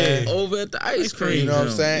know what I'm saying? Over at the ice cream. You know what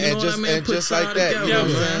I'm saying? And just like that. You know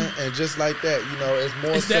what I'm saying? And just like that, you know, it's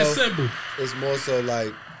more so. It's that simple. It's more so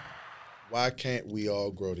like, why can't we all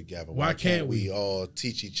grow together? Why can't we all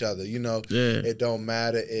teach each other? You know, it don't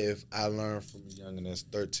matter if I learn from a youngin' that's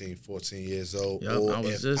 13, 14 years old, or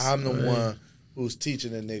if I'm the one who's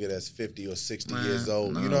teaching a nigga that's 50 or 60 years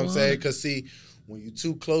old. You know what I'm saying? Because, see, when you're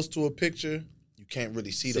too close to a picture, you can't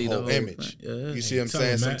really see the whole image. You see what I'm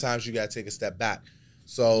saying? Sometimes you got to take a step back.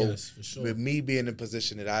 So with me being in a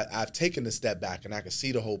position that I've taken a step back and I can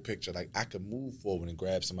see the whole picture, like I can move forward and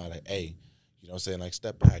grab somebody like, hey, you know what I'm saying? Like,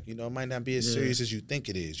 step back. You know, it might not be as serious as you think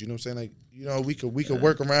it is. You know what I'm saying? Like, you know, we could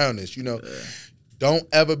work around this. You know, don't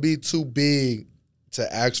ever be too big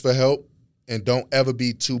to ask for help, and don't ever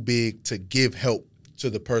be too big to give help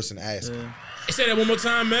to the person asking. Say that one more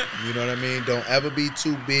time, Matt. You know what I mean? Don't ever be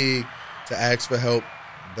too big to ask for help.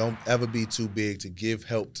 Don't ever be too big to give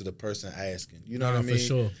help to the person asking. You know what I mean? For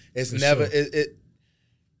sure. It's never.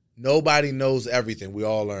 nobody knows everything. We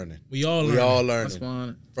all learning. We all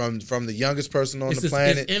learning. From the youngest person on the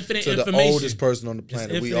planet to the oldest person on the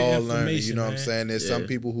planet. We all learning. You know what I'm saying? There's some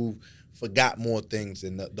people who forgot more things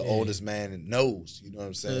than the oldest man knows. You know what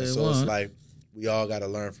I'm saying? So it's like we all got to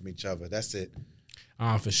learn from each other. That's it.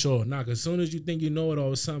 For sure. Nah, because as soon as you think you know it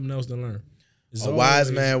all, it's something else to learn. A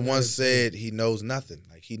wise man once said he knows nothing.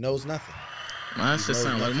 Like, he knows nothing. My shit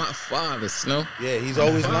sound like my father, Snow. Yeah, he's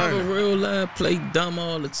always learning. Real life, play dumb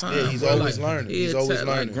all the time. Yeah, he's always learning. He's always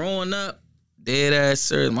learning. Like, growing up, dead ass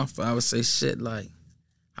serious, my father would say shit like,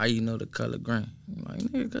 how you know the color green? I'm like,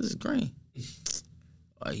 nigga, because it's green.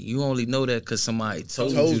 Like, you only know that because somebody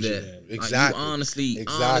told you that. Exactly. Like, you honestly,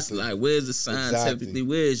 like, where's the scientifically?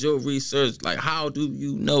 Where's your research? Like, how do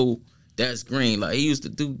you know that's green? Like, he used to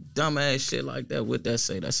do dumbass shit like that. What that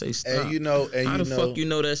say? That say stop. And how the fuck you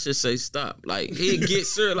know that shit say stop? Like, he'd get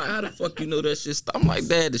serious. Like, how the fuck you know that shit stop? I'm like,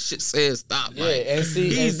 Dad, the shit says stop. Yeah, like, and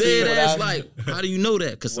see, he's dead ass. Like, how do you know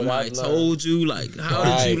that? Because somebody told you. Like,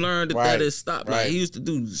 how did you learn that is stop? Like, he used to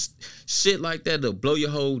do shit like that to blow your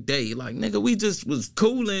whole day. Like, nigga, we just was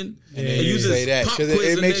cooling. And you just say that because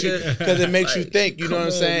it makes you think. You know what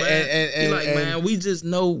I'm saying? And like, man, we just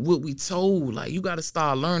know what we told. Like, you got to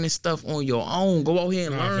start learning stuff on your own. Go out here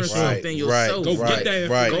and learn something yourself. Go get that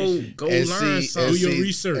information. Go learn something. Do your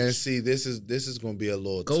research. And see, this is going to be a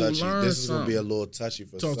little touchy. This is going to be a little touchy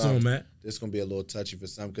for some. Talk to him, Matt. This is going to be a little touchy for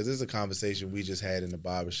some because this is a conversation we just had in the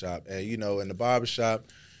barbershop. And, in the barbershop,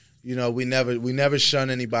 we never shun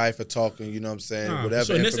anybody for talking, you know what I'm saying?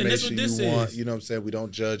 Whatever information you want, you know what I'm saying? We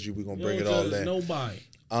don't judge you. We're going to bring it all in. Nobody.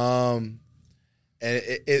 And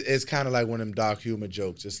it's kind of like one of them dark humor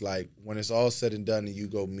jokes. It's like when it's all said and done and you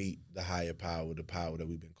go meet the higher power, the power that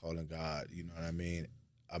we've been calling God, you know what I mean?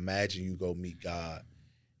 Imagine you go meet God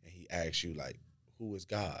and he asks you, like, who is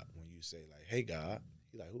God? When you say, like, hey, God,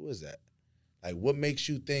 he's like, who is that? Like, what makes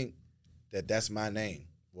you think that that's my name?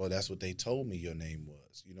 Well, that's what they told me your name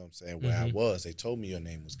was. You know what I'm saying? Where I was, they told me your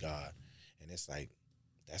name was God. And it's like,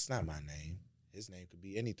 that's not my name. His name could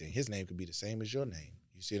be anything. His name could be the same as your name.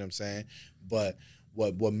 You see what I'm saying? But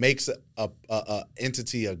what makes a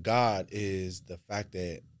entity of God is the fact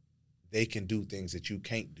that they can do things that you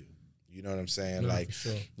can't do. You know what I'm saying?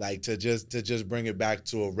 Like to just bring it back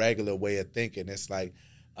to a regular way of thinking. It's like,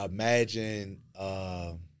 imagine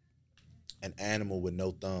an animal with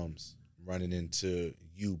no thumbs running into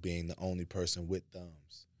you being the only person with thumbs.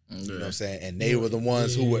 You know what I'm saying? And they were the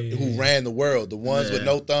ones who ran the world. The ones with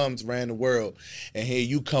no thumbs ran the world. And here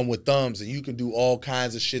you come with thumbs and you can do all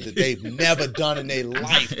kinds of shit that they've never done in their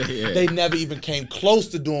life. They never even came close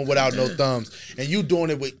to doing without no thumbs. And you doing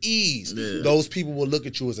it with ease. Those people will look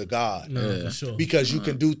at you as a god. For sure. Because you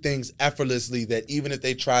can do things effortlessly that even if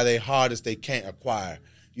they try their hardest, they can't acquire.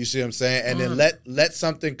 You see what I'm saying? And then let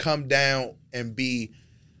something come down and be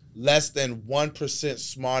less than 1%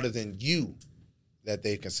 smarter than you that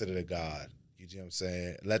they consider a god. You see what I'm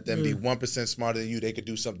saying? Let them be 1% smarter than you. They could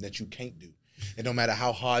do something that you can't do. And no matter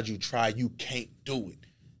how hard you try, you can't do it.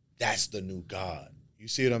 That's the new God. You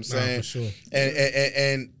see what I'm saying? For sure.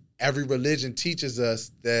 And every religion teaches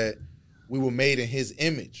us that we were made in his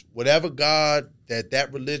image. Whatever God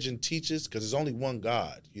that religion teaches, because there's only one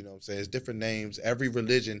God. You know what I'm saying? There's different names. Every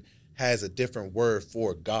religion has a different word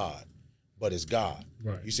for God, but it's God.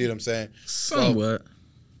 Right. You see what I'm saying? Somewhat.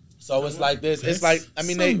 So it's like this. It's like, I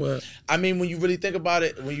mean, when you really think about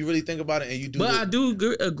it, and you do. But I do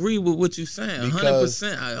agree with what you're saying.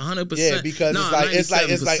 100%. 100%. Yeah, because it's like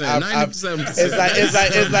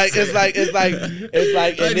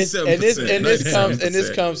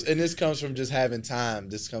in this comes from just having time.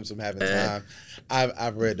 This comes from having time.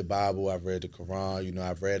 I've read the Bible. I've read the Quran.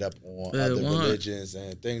 I've read up on other religions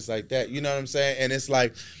and things like that. You know what I'm saying? And it's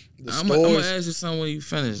like. I'm gonna ask you something when you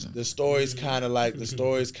finish. The story's kind of like,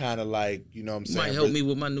 you know what I'm saying? Might help me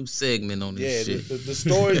with my new segment on this shit.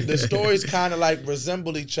 The stories kind of like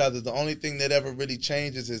resemble each other. The only thing that ever really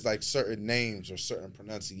changes is like certain names or certain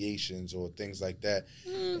pronunciations or things like that.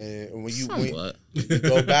 And when you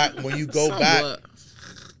go back,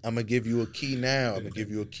 I'm going to give you a key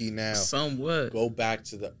now. Somewhat. Go back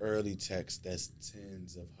to the early text that's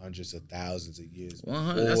tens of hundreds of thousands of years.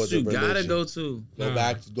 100. That's what you got to go to.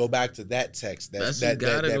 Go back to that text that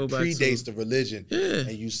predates the religion. Yeah.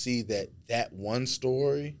 And you see that one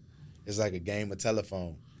story is like a game of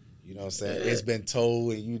telephone. You know what I'm saying? Yeah. It's been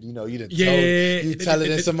told, and you tell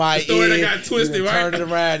it in somebody's ear. The story that got twisted, right? Turn it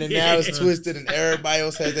around, and now it's twisted, and everybody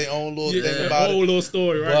else has their own little thing about it. Whole little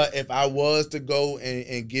story, right? But if I was to go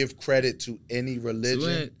and give credit to any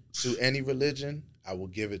religion, I will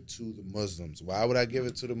give it to the Muslims. Why would I give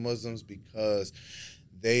it to the Muslims? Because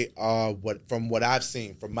they are from what I've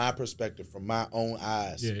seen, from my perspective, from my own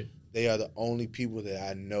eyes. Yeah. They are the only people that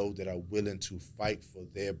I know that are willing to fight for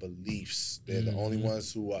their beliefs. They're the only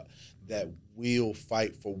ones that will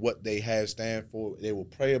fight for what they have stand for. They will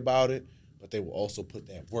pray about it, but they will also put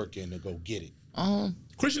that work in to go get it.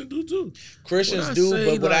 Christians do too. Christians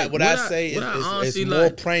do, but what I say is it's more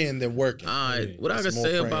praying than working. All right, what I could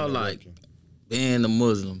say about like being a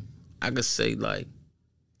Muslim, I could say like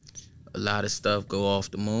a lot of stuff go off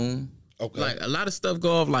the moon. Okay. Like a lot of stuff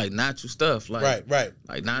go off like natural stuff, like right,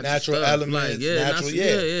 like natural stuff. elements, like,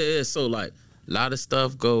 yeah. So like a lot of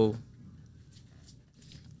stuff go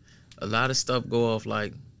off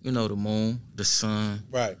like the moon, the sun,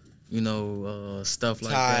 right. Stuff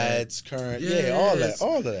like tides, that, current,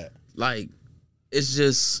 all of that. Like it's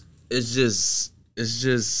just.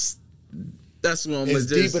 That's what I'm It's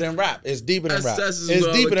deeper than rap. It's deeper than rap. It's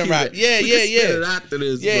deeper than rap. Yeah. After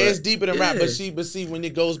this, it's deeper than rap. But see, when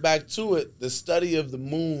it goes back to it, the study of the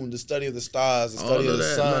moon, the study of the stars, the study of the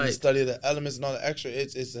sun, the study of the elements, and all the extra,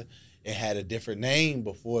 it had a different name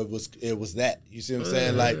before it was that. You see what I'm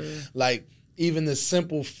saying? Like even the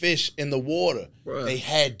simple fish in the water, they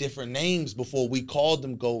had different names before we called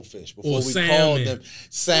them goldfish, before we called them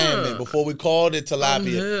salmon, before we called it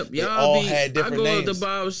tilapia. They all had different names. I go to the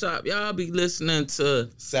barber shop. Y'all be listening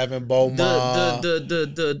to Seven Beaumont.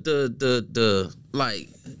 The like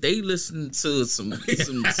they listen to some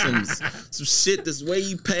shit that's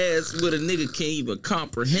way past what a nigga can't even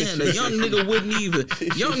comprehend. A young nigga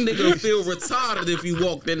young nigga feel retarded if you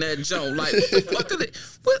walked in that joint. Like what the fuck are they?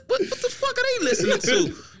 What the fuck are they listening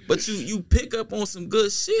to? But you pick up on some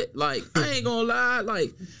good shit. Like I ain't gonna lie,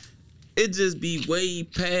 like it just be way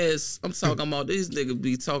past. I'm talking about these niggas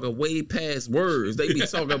be talking way past words. They be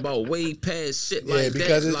talking about way past shit like that. Yeah,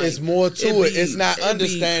 because it's more to it. It's not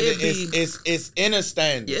understanding. It's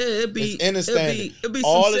understanding. Yeah, it's understanding.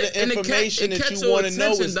 All of the information that you want to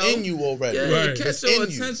know is in you already. Yeah, it catch your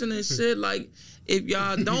attention and shit. Like if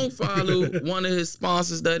y'all don't follow one of his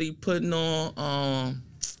sponsors that he putting on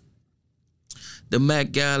the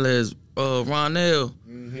Met Gala is Ronell.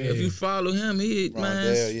 If you follow him,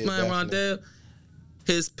 Rondell,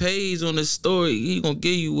 his page on the story, he gonna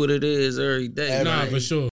give you what it is every day. Nah, for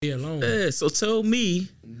sure. He alone. Yeah, so tell me,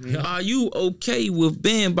 are you okay with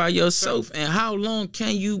being by yourself, and how long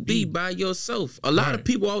can you be by yourself? A lot of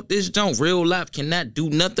people out this junk, real life, cannot do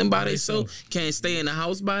nothing by themselves, can't stay in the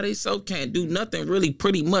house by themselves, can't do nothing really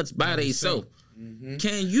pretty much by themselves.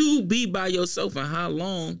 Can you be by yourself, and how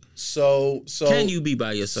long can you be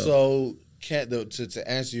by yourself? So to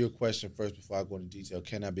answer your question first before I go into detail,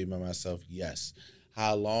 can I be by myself? Yes.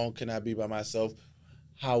 How long can I be by myself?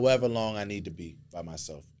 However long I need to be by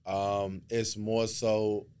myself. It's more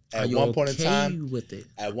so at one point in time. With it?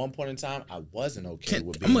 At one point in time, I wasn't okay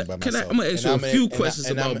with being by myself. I'm gonna ask you a few questions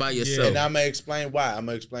about by yourself, and I'm gonna explain why.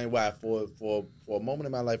 For a moment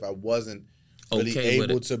in my life, I wasn't really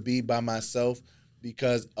able to be by myself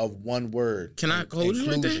because of one word. Can I hold you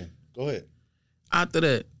right there? Go ahead. After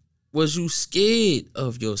that, was you scared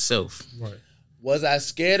of yourself? Right. Was I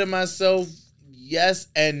scared of myself? Yes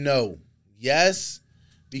and no. Yes,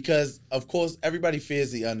 because of course everybody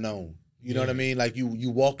fears the unknown. You know what I mean? Like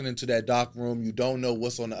you walking into that dark room, you don't know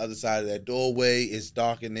what's on the other side of that doorway. It's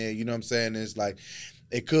dark in there. You know what I'm saying? It's like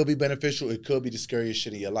it could be beneficial. It could be the scariest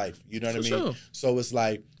shit in your life. You know what I mean? Sure. So it's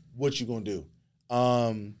like, what you gonna do?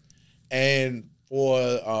 And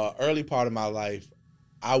for early part of my life,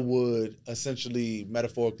 I would essentially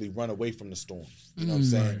metaphorically run away from the storm. You know what I'm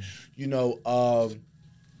saying? Right.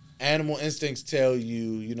 Animal instincts tell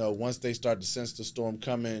you, once they start to sense the storm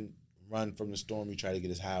coming, run from the storm. You try to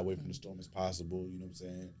get as high away from the storm as possible. You know what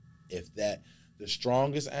I'm saying? The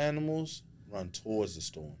strongest animals run towards the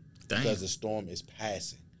storm because the storm is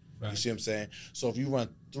passing. Right. You see what I'm saying? So if you run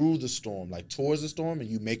through the storm, like towards the storm, and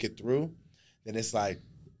you make it through, then it's like,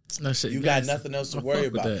 you got nothing else to worry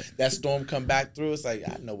about. That storm come back through, it's like,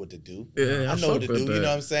 I know what to do. Yeah, I know what to do. You know what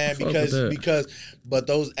I'm saying? But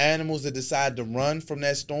those animals that decide to run from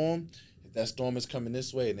that storm, if that storm is coming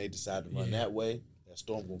this way and they decide to run that way, that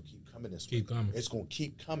storm gonna keep coming this way. It's gonna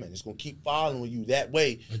keep coming. It's gonna keep following you that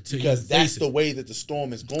way because that's the way that the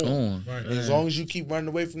storm is going. Right. And as long as you keep running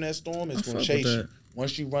away from that storm, it's gonna chase you.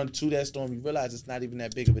 Once you run to that storm, you realize it's not even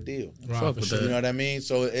that big of a deal. Right, you know what I mean?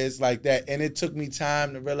 So it's like that. And it took me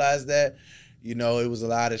time to realize that. It was a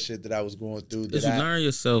lot of shit that I was going through. Did you learn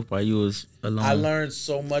yourself while you was alone? I learned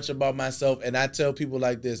so much about myself. And I tell people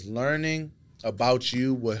like this, learning about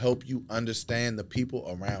you will help you understand the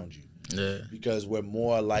people around you. Yeah. Because we're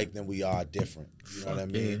more alike than we are different. You know what I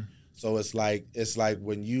mean? Yeah. So it's like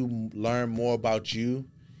when you learn more about you,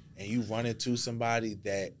 and you run into somebody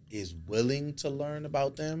that is willing to learn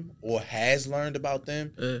about them or has learned about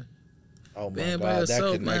them, oh my being God, by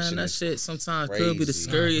yourself, that connection man, that is shit sometimes crazy. could be the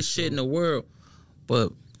scariest shit in the world.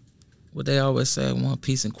 But what they always say, want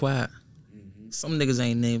peace and quiet. Some niggas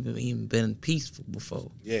ain't never even been peaceful before.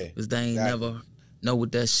 Yeah, because they ain't never know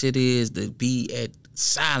what that shit is to be at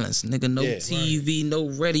silence, nigga. No TV, no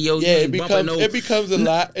radio. Yeah, it becomes a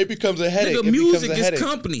lot. It becomes a headache. Nigga, music is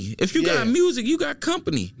company. If you got music, you got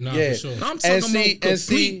company. Nah, for sure. I'm talking about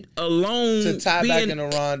complete alone, to tie back in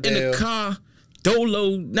the car,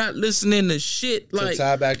 dolo, not listening to shit like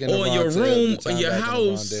tie back in or your room or your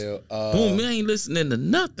house. Boom, you ain't listening to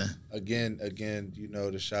nothing. Again, you know,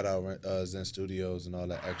 to shout out Zen Studios and all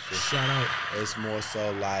that extra. Shout out. It's more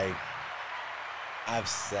so like I've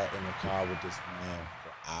sat in the car with this man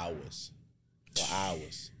for hours.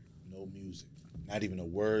 No music. Not even a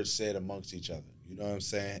word said amongst each other. You know what I'm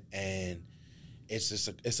saying? And it's just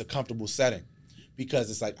it's a comfortable setting because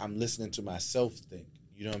it's like I'm listening to myself think.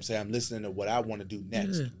 You know what I'm saying? I'm listening to what I want to do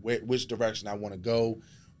next, which direction I want to go,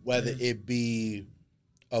 whether it be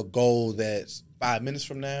a goal that's 5 minutes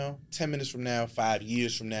from now, 10 minutes from now, 5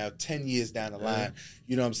 years from now, 10 years down the line.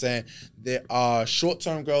 You know what I'm saying? There are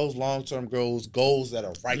short-term goals, long-term goals that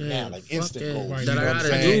are right now, like instant goals. Right you know now. what I'm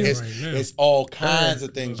saying? It's all kinds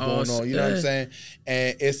of things going on. You know what I'm saying?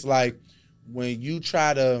 And it's like when you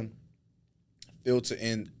try to filter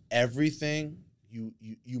in everything, you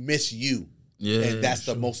miss you. Yeah, and that's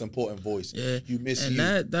the most important voice. Yeah. You miss you.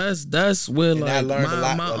 And that's where and like I learned a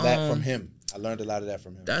lot of that from him. I learned a lot of that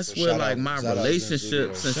from him. That's where like my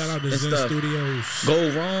relationships and stuff Studios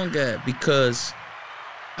go wrong at because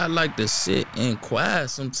I like to sit and quiet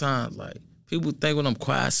sometimes. Like people think when I'm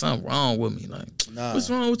quiet, something wrong with me. Like, what's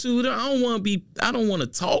wrong with you? I don't want to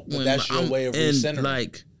talk when that's your way of recentering.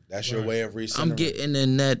 Like, that's your way of recentering. I'm getting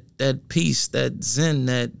in that peace, that zen,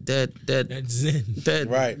 that zen. That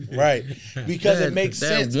right. Because it makes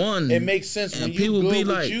sense. It makes sense when people you good be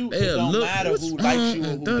like, with you. It don't matter who likes you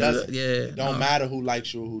or who doesn't. Yeah, it don't matter who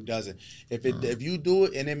likes you or who doesn't. If you do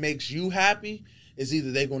it and it makes you happy, it's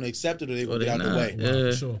either they're gonna accept it or they're gonna get out the way.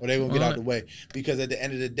 Yeah. Sure. Or they're gonna get out the way. Because at the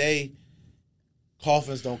end of the day,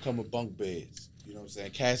 coffins don't come with bunk beds. You know what I'm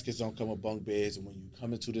saying? Caskets don't come with bunk beds, and when you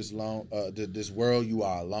come into this this world, you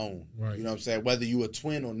are alone. Right. You know what I'm saying? Whether you a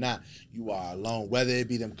twin or not, you are alone. Whether it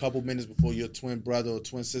be them couple minutes before your twin brother or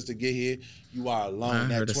twin sister get here, you are alone.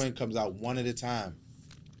 That twin comes out one at a time.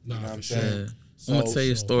 You know what I'm saying? I'm gonna tell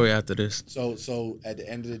you a story after this. So at the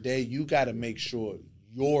end of the day, you got to make sure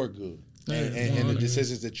you're good, and the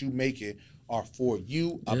decisions that you make it are for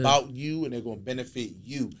you, about you, and they're gonna benefit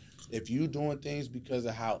you. If you doing things because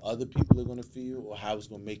of how other people are gonna feel or how it's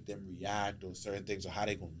gonna make them react or certain things or how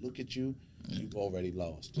they gonna look at you, you've already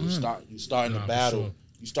lost. You starting the battle. Sure.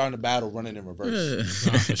 You starting the battle running in reverse.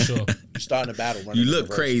 Nah, for sure. You starting the battle running. You look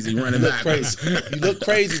crazy running backwards. You look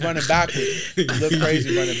crazy running backwards.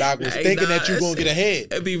 Thinking that you're gonna get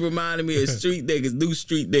ahead. It be reminding me of street niggas, new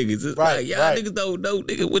street niggas. It's like y'all niggas don't know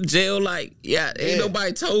nigga with jail. Like ain't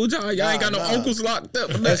nobody told y'all ain't got no uncles locked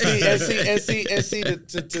up. And see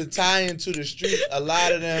to tie into the street. A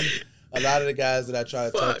lot of the guys that I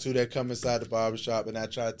try to talk to that come inside the barbershop and I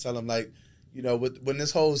try to tell them like, you know, when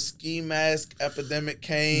this whole ski mask epidemic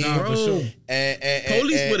came, for sure. and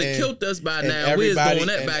police would have killed us by now. We was doing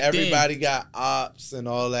that back then. Everybody got ops and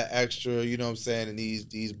all that extra, you know what I'm saying? And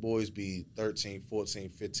these boys be 13, 14,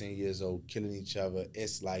 15 years old, killing each other.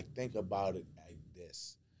 It's like, think about it like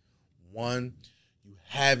this. One, you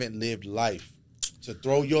haven't lived life. To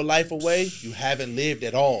throw your life away, you haven't lived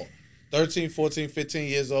at all. 13, 14, 15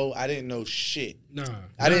 years old, I didn't know shit.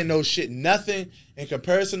 I didn't know shit. Nothing in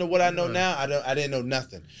comparison to what I know now. I didn't know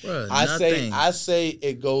nothing. Bruh, I say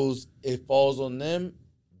it falls on them,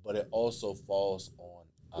 but it also falls on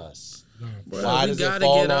us. Why does it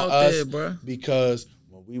fall on us? There, bro. Because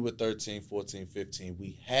when we were 13, 14, 15,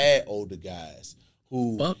 we had older guys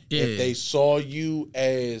who, if they saw you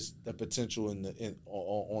as the potential on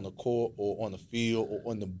the court or on the field or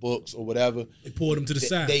on the books or whatever, they pulled them to the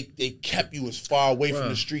side. They kept you as far away from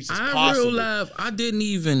the streets as possible. Real life, I didn't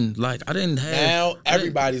even I didn't have. Now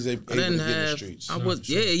everybody's able to get in the streets. I was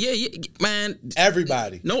man.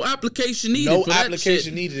 Everybody. No application needed. No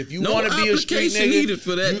application needed. If you want to be a street nigga, you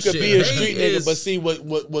could be a street nigga. But see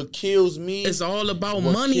what kills me? It's all about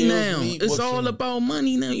money now. It's all about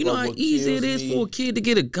money now. You know how easy it is for a kid to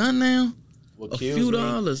get a gun now? What a kills few me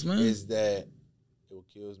dollars, man. What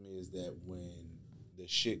kills me is that when the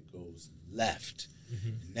shit goes left,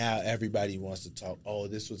 now everybody wants to talk, oh,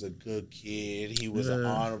 this was a good kid. He was an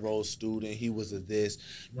honor roll student. He was a this.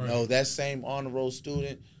 Right. No, that same honor roll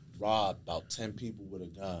student robbed about 10 people with a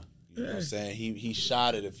gun. You know what I'm saying? He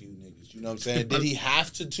shot at a few niggas. You know what I'm saying? Did he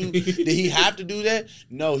have to do that?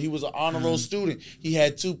 No, he was an honor roll student. He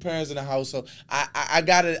had 2 parents in the household. I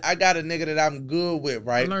got a nigga that I'm good with,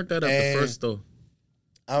 right? I learned that at the first though.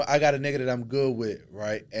 I got a nigga that I'm good with,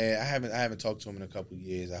 right? And I haven't talked to him in a couple of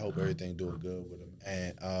years. I hope everything doing good with him.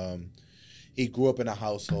 And he grew up in a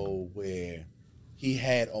household where he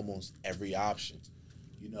had almost every option.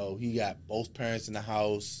 You know, he got both parents in the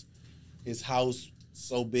house. His house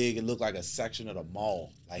so big it looked like a section of the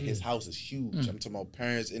mall. Like his house is huge. I'm talking about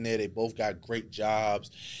parents in there. They both got great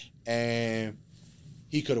jobs, and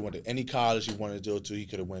he could have went to any college he wanted to go to. He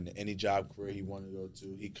could have went to any job career he wanted to go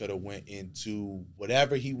to. He could have went into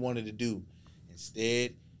whatever he wanted to do.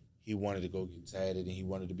 Instead, he wanted to go get tatted, and he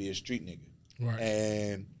wanted to be a street nigga. Right.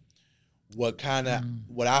 And what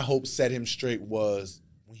I hope set him straight was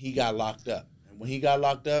when he got locked up. And when he got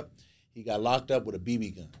locked up with a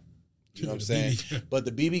BB gun. You know what I'm saying? But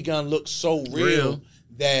the BB gun looked so real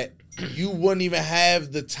that you wouldn't even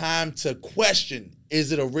have the time to question,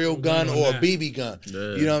 is it a real gun or a BB gun?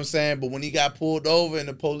 Yeah. You know what I'm saying? But when he got pulled over and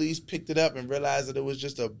the police picked it up and realized that it was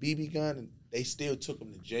just a BB gun, and they still took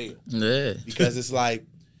him to jail. Yeah. Because it's like,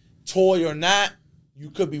 toy or not, you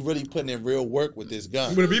could be really putting in real work with this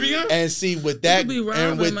gun. With a BB gun? And see, with that,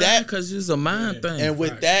 and with that, because it's a mind thing. And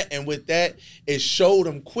with that, it showed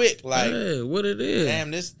him quick, like, what it is. Damn,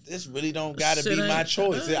 this really don't gotta be my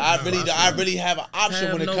choice. I really have an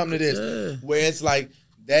option when it comes to this. Where it's like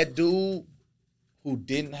that dude who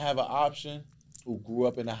didn't have an option, who grew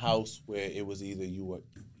up in a house where it was either you would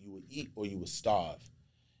eat or you would starve.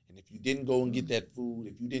 And if you didn't go and get that food,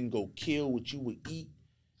 if you didn't go kill what you would eat,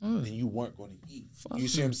 then you weren't going to eat. You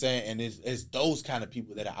see what I'm saying? And it's those kind of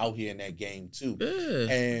people that are out here in that game too.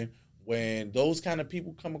 Yeah. And when those kind of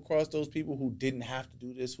people come across those people who didn't have to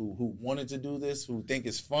do this, who wanted to do this, who think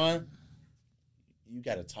it's fun, you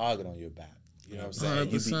got a target on your back. You know what I'm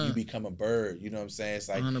saying? You become a bird. You know what I'm saying? It's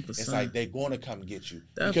like 100%. It's like they're going to come get you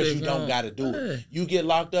because you don't got to do it. You get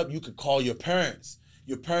locked up, you could call your parents.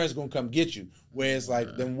 Your parents going to come get you. Whereas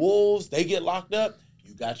like them wolves, they get locked up,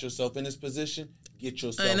 you got yourself in this position. Get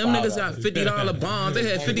yourself and them niggas got $50 bonds. They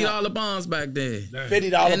had $50 bonds back then.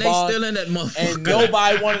 $50 bonds. And they still in that motherfucker. And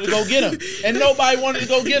nobody wanted to go get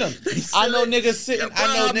them. I know niggas sitting.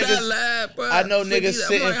 I know niggas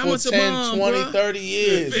sitting for 10, 20, 30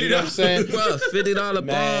 years. You know what I'm saying? Bro, $50 bond,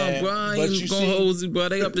 bro. I ain't gonna hold you, bro.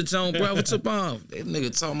 They up the joint, bro. What's your bond? That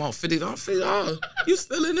nigga talking about $50. You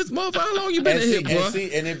still in this motherfucker? How long you been in here, bro?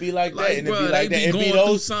 And it be like that. And it be like that. It be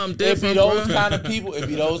those kind of people. It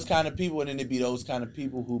be those kind of people, and then it be those kind of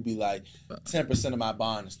people who be like, 10% of my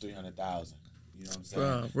bond is $300,000. You know what I'm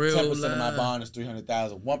saying? Bro, 10% of my bond is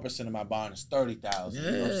 $300,000. 1% of my bond is $30,000. You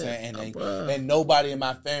know what I'm saying? And nobody in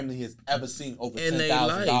my family has ever seen over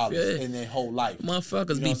 $10,000 in their whole life.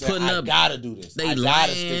 Motherfuckers be putting up. I gotta do this. They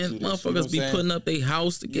lying. Motherfuckers be putting up their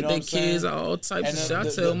house to get their kids all types of shit. I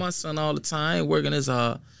tell my son all the time, I ain't working as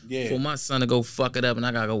hard for my son to go fuck it up, and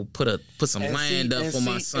I gotta go put some land up for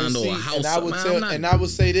my son or a house. And I would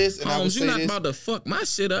say this. Holmes, you're not about to fuck my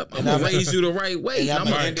shit up. I'm gonna raise you the right way. I'm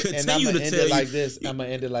gonna continue to tell you. I'm gonna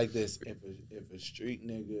end it like this. If a street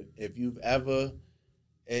nigga, if you've ever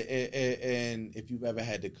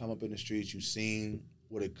had to come up in the streets, you've seen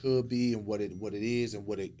what it could be and what it is and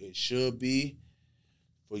what it should be.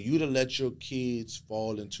 For you to let your kids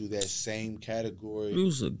fall into that same category, you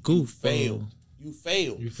was a goof. You failed. You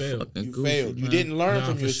failed. You didn't learn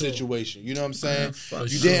from your situation. You know what I'm saying?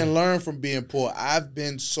 You didn't learn from being poor. I've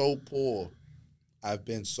been so poor at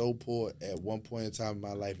one point in time in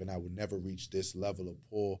my life, and I would never reach this level of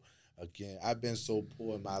poor again. I've been so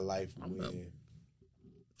poor in my life where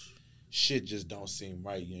shit just don't seem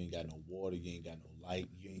right. You ain't got no water. You ain't got no light.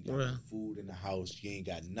 You ain't got no food in the house. You ain't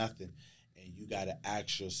got nothing. And you got to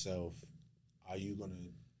ask yourself, are you going to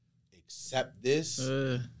accept this?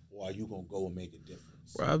 Or are you gonna go and make a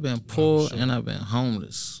difference? Bro, I've been poor and I've been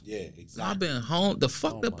homeless. Yeah, exactly. I've been home. The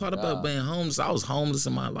fucked up part about being homeless, I was homeless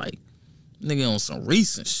in my life. Nigga on some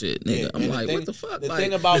recent shit, nigga. Yeah, I'm like, what the fuck? The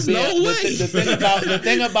thing about being the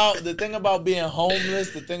thing about being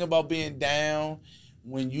homeless, the thing about being down,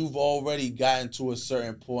 when you've already gotten to a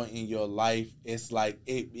certain point in your life, it's like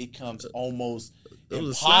it becomes almost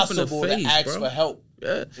impossible to ask for help.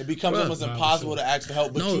 Yeah. It becomes almost impossible to ask for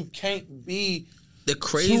help, but you can't be the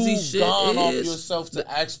crazy too shit gone off yourself to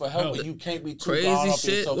ask for help, and you can't be too gone off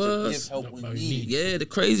yourself to give help when you need. Yeah, the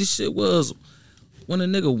crazy shit was when a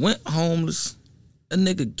nigga went homeless, a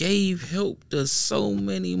nigga gave help to so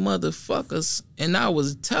many motherfuckers, and I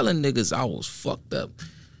was telling niggas I was fucked up.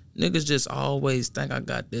 niggas just always think I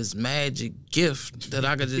got this magic gift that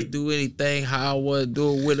I can just do anything how I want to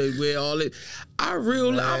do it with all it. I'm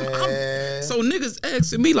so niggas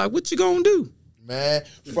asking me like, what you gonna do? Man,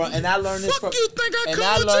 and I learned this Fuck from you think I and come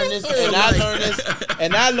I with learned you this for? and I learned this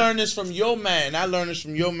and I learned this from your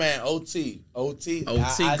man. OT. OT,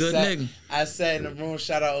 I good sat, nigga. I sat in the room.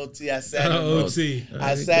 Shout out OT. I sat in the room. OT.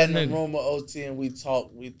 I sat in the room with OT and we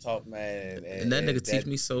talked, man. And that nigga teach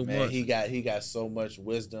me so man, much. He got so much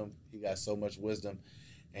wisdom.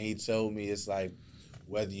 And he told me it's like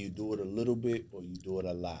whether you do it a little bit or you do it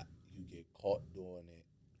a lot, you get caught doing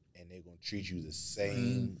it, and they're gonna treat you the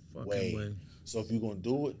same way. So if you're gonna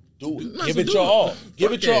do it, Give it your all.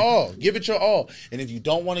 Give it your all. And if you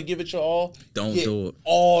don't want to give it your all, don't do it.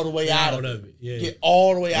 All the way out of it. Yeah. Get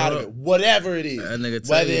all the way out of it. Whatever it is. That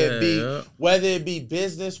nigga whether it be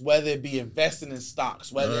business, whether it be investing in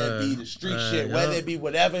stocks, whether it be the street shit, whether it be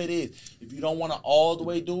whatever it is. If you don't want to all the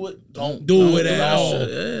way do it, don't do it at all.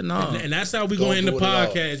 And that's how we gonna end the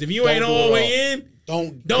podcast. If you ain't all the way in,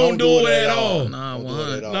 don't do it at all.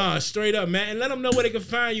 Nah, straight up, man. And let them know where they can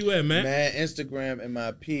find you at, man. Man, Instagram,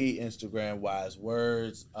 M.I.P, Instagram, Wise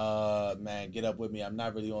Words. Man, get up with me. I'm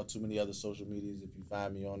not really on too many other social medias. If you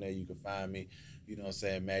find me on there, you can find me. You know what I'm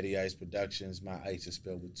saying? Matty Icee Productions. My Ice is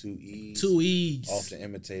spelled with 2 E's. 2 E's. Often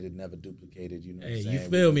imitated, never duplicated. You know what I'm saying? You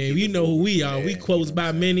feel me? You know who we are. We quotes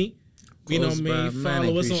by many. You know what I mean?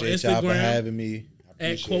 Follow us on Instagram. Y'all for having me.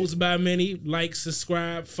 At Quotes by Many, like,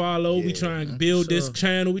 subscribe, follow. We try and build this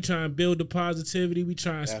channel. We try and build the positivity. We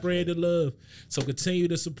try and spread the love. So continue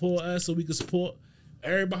to support us so we can support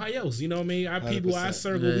everybody else. You know what I mean? Our 100%. People, our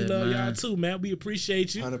circle, we love y'all too, man. We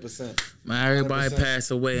appreciate you. 100%. Man, everybody 100%. Pass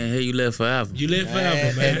away and here you live forever. You live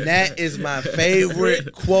forever, man. And that is my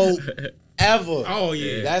favorite quote ever. Oh,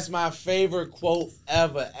 yeah. That's my favorite quote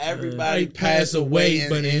ever. Everybody pass away,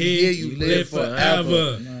 but in here you live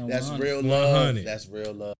forever. That's real love. That's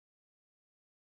real love.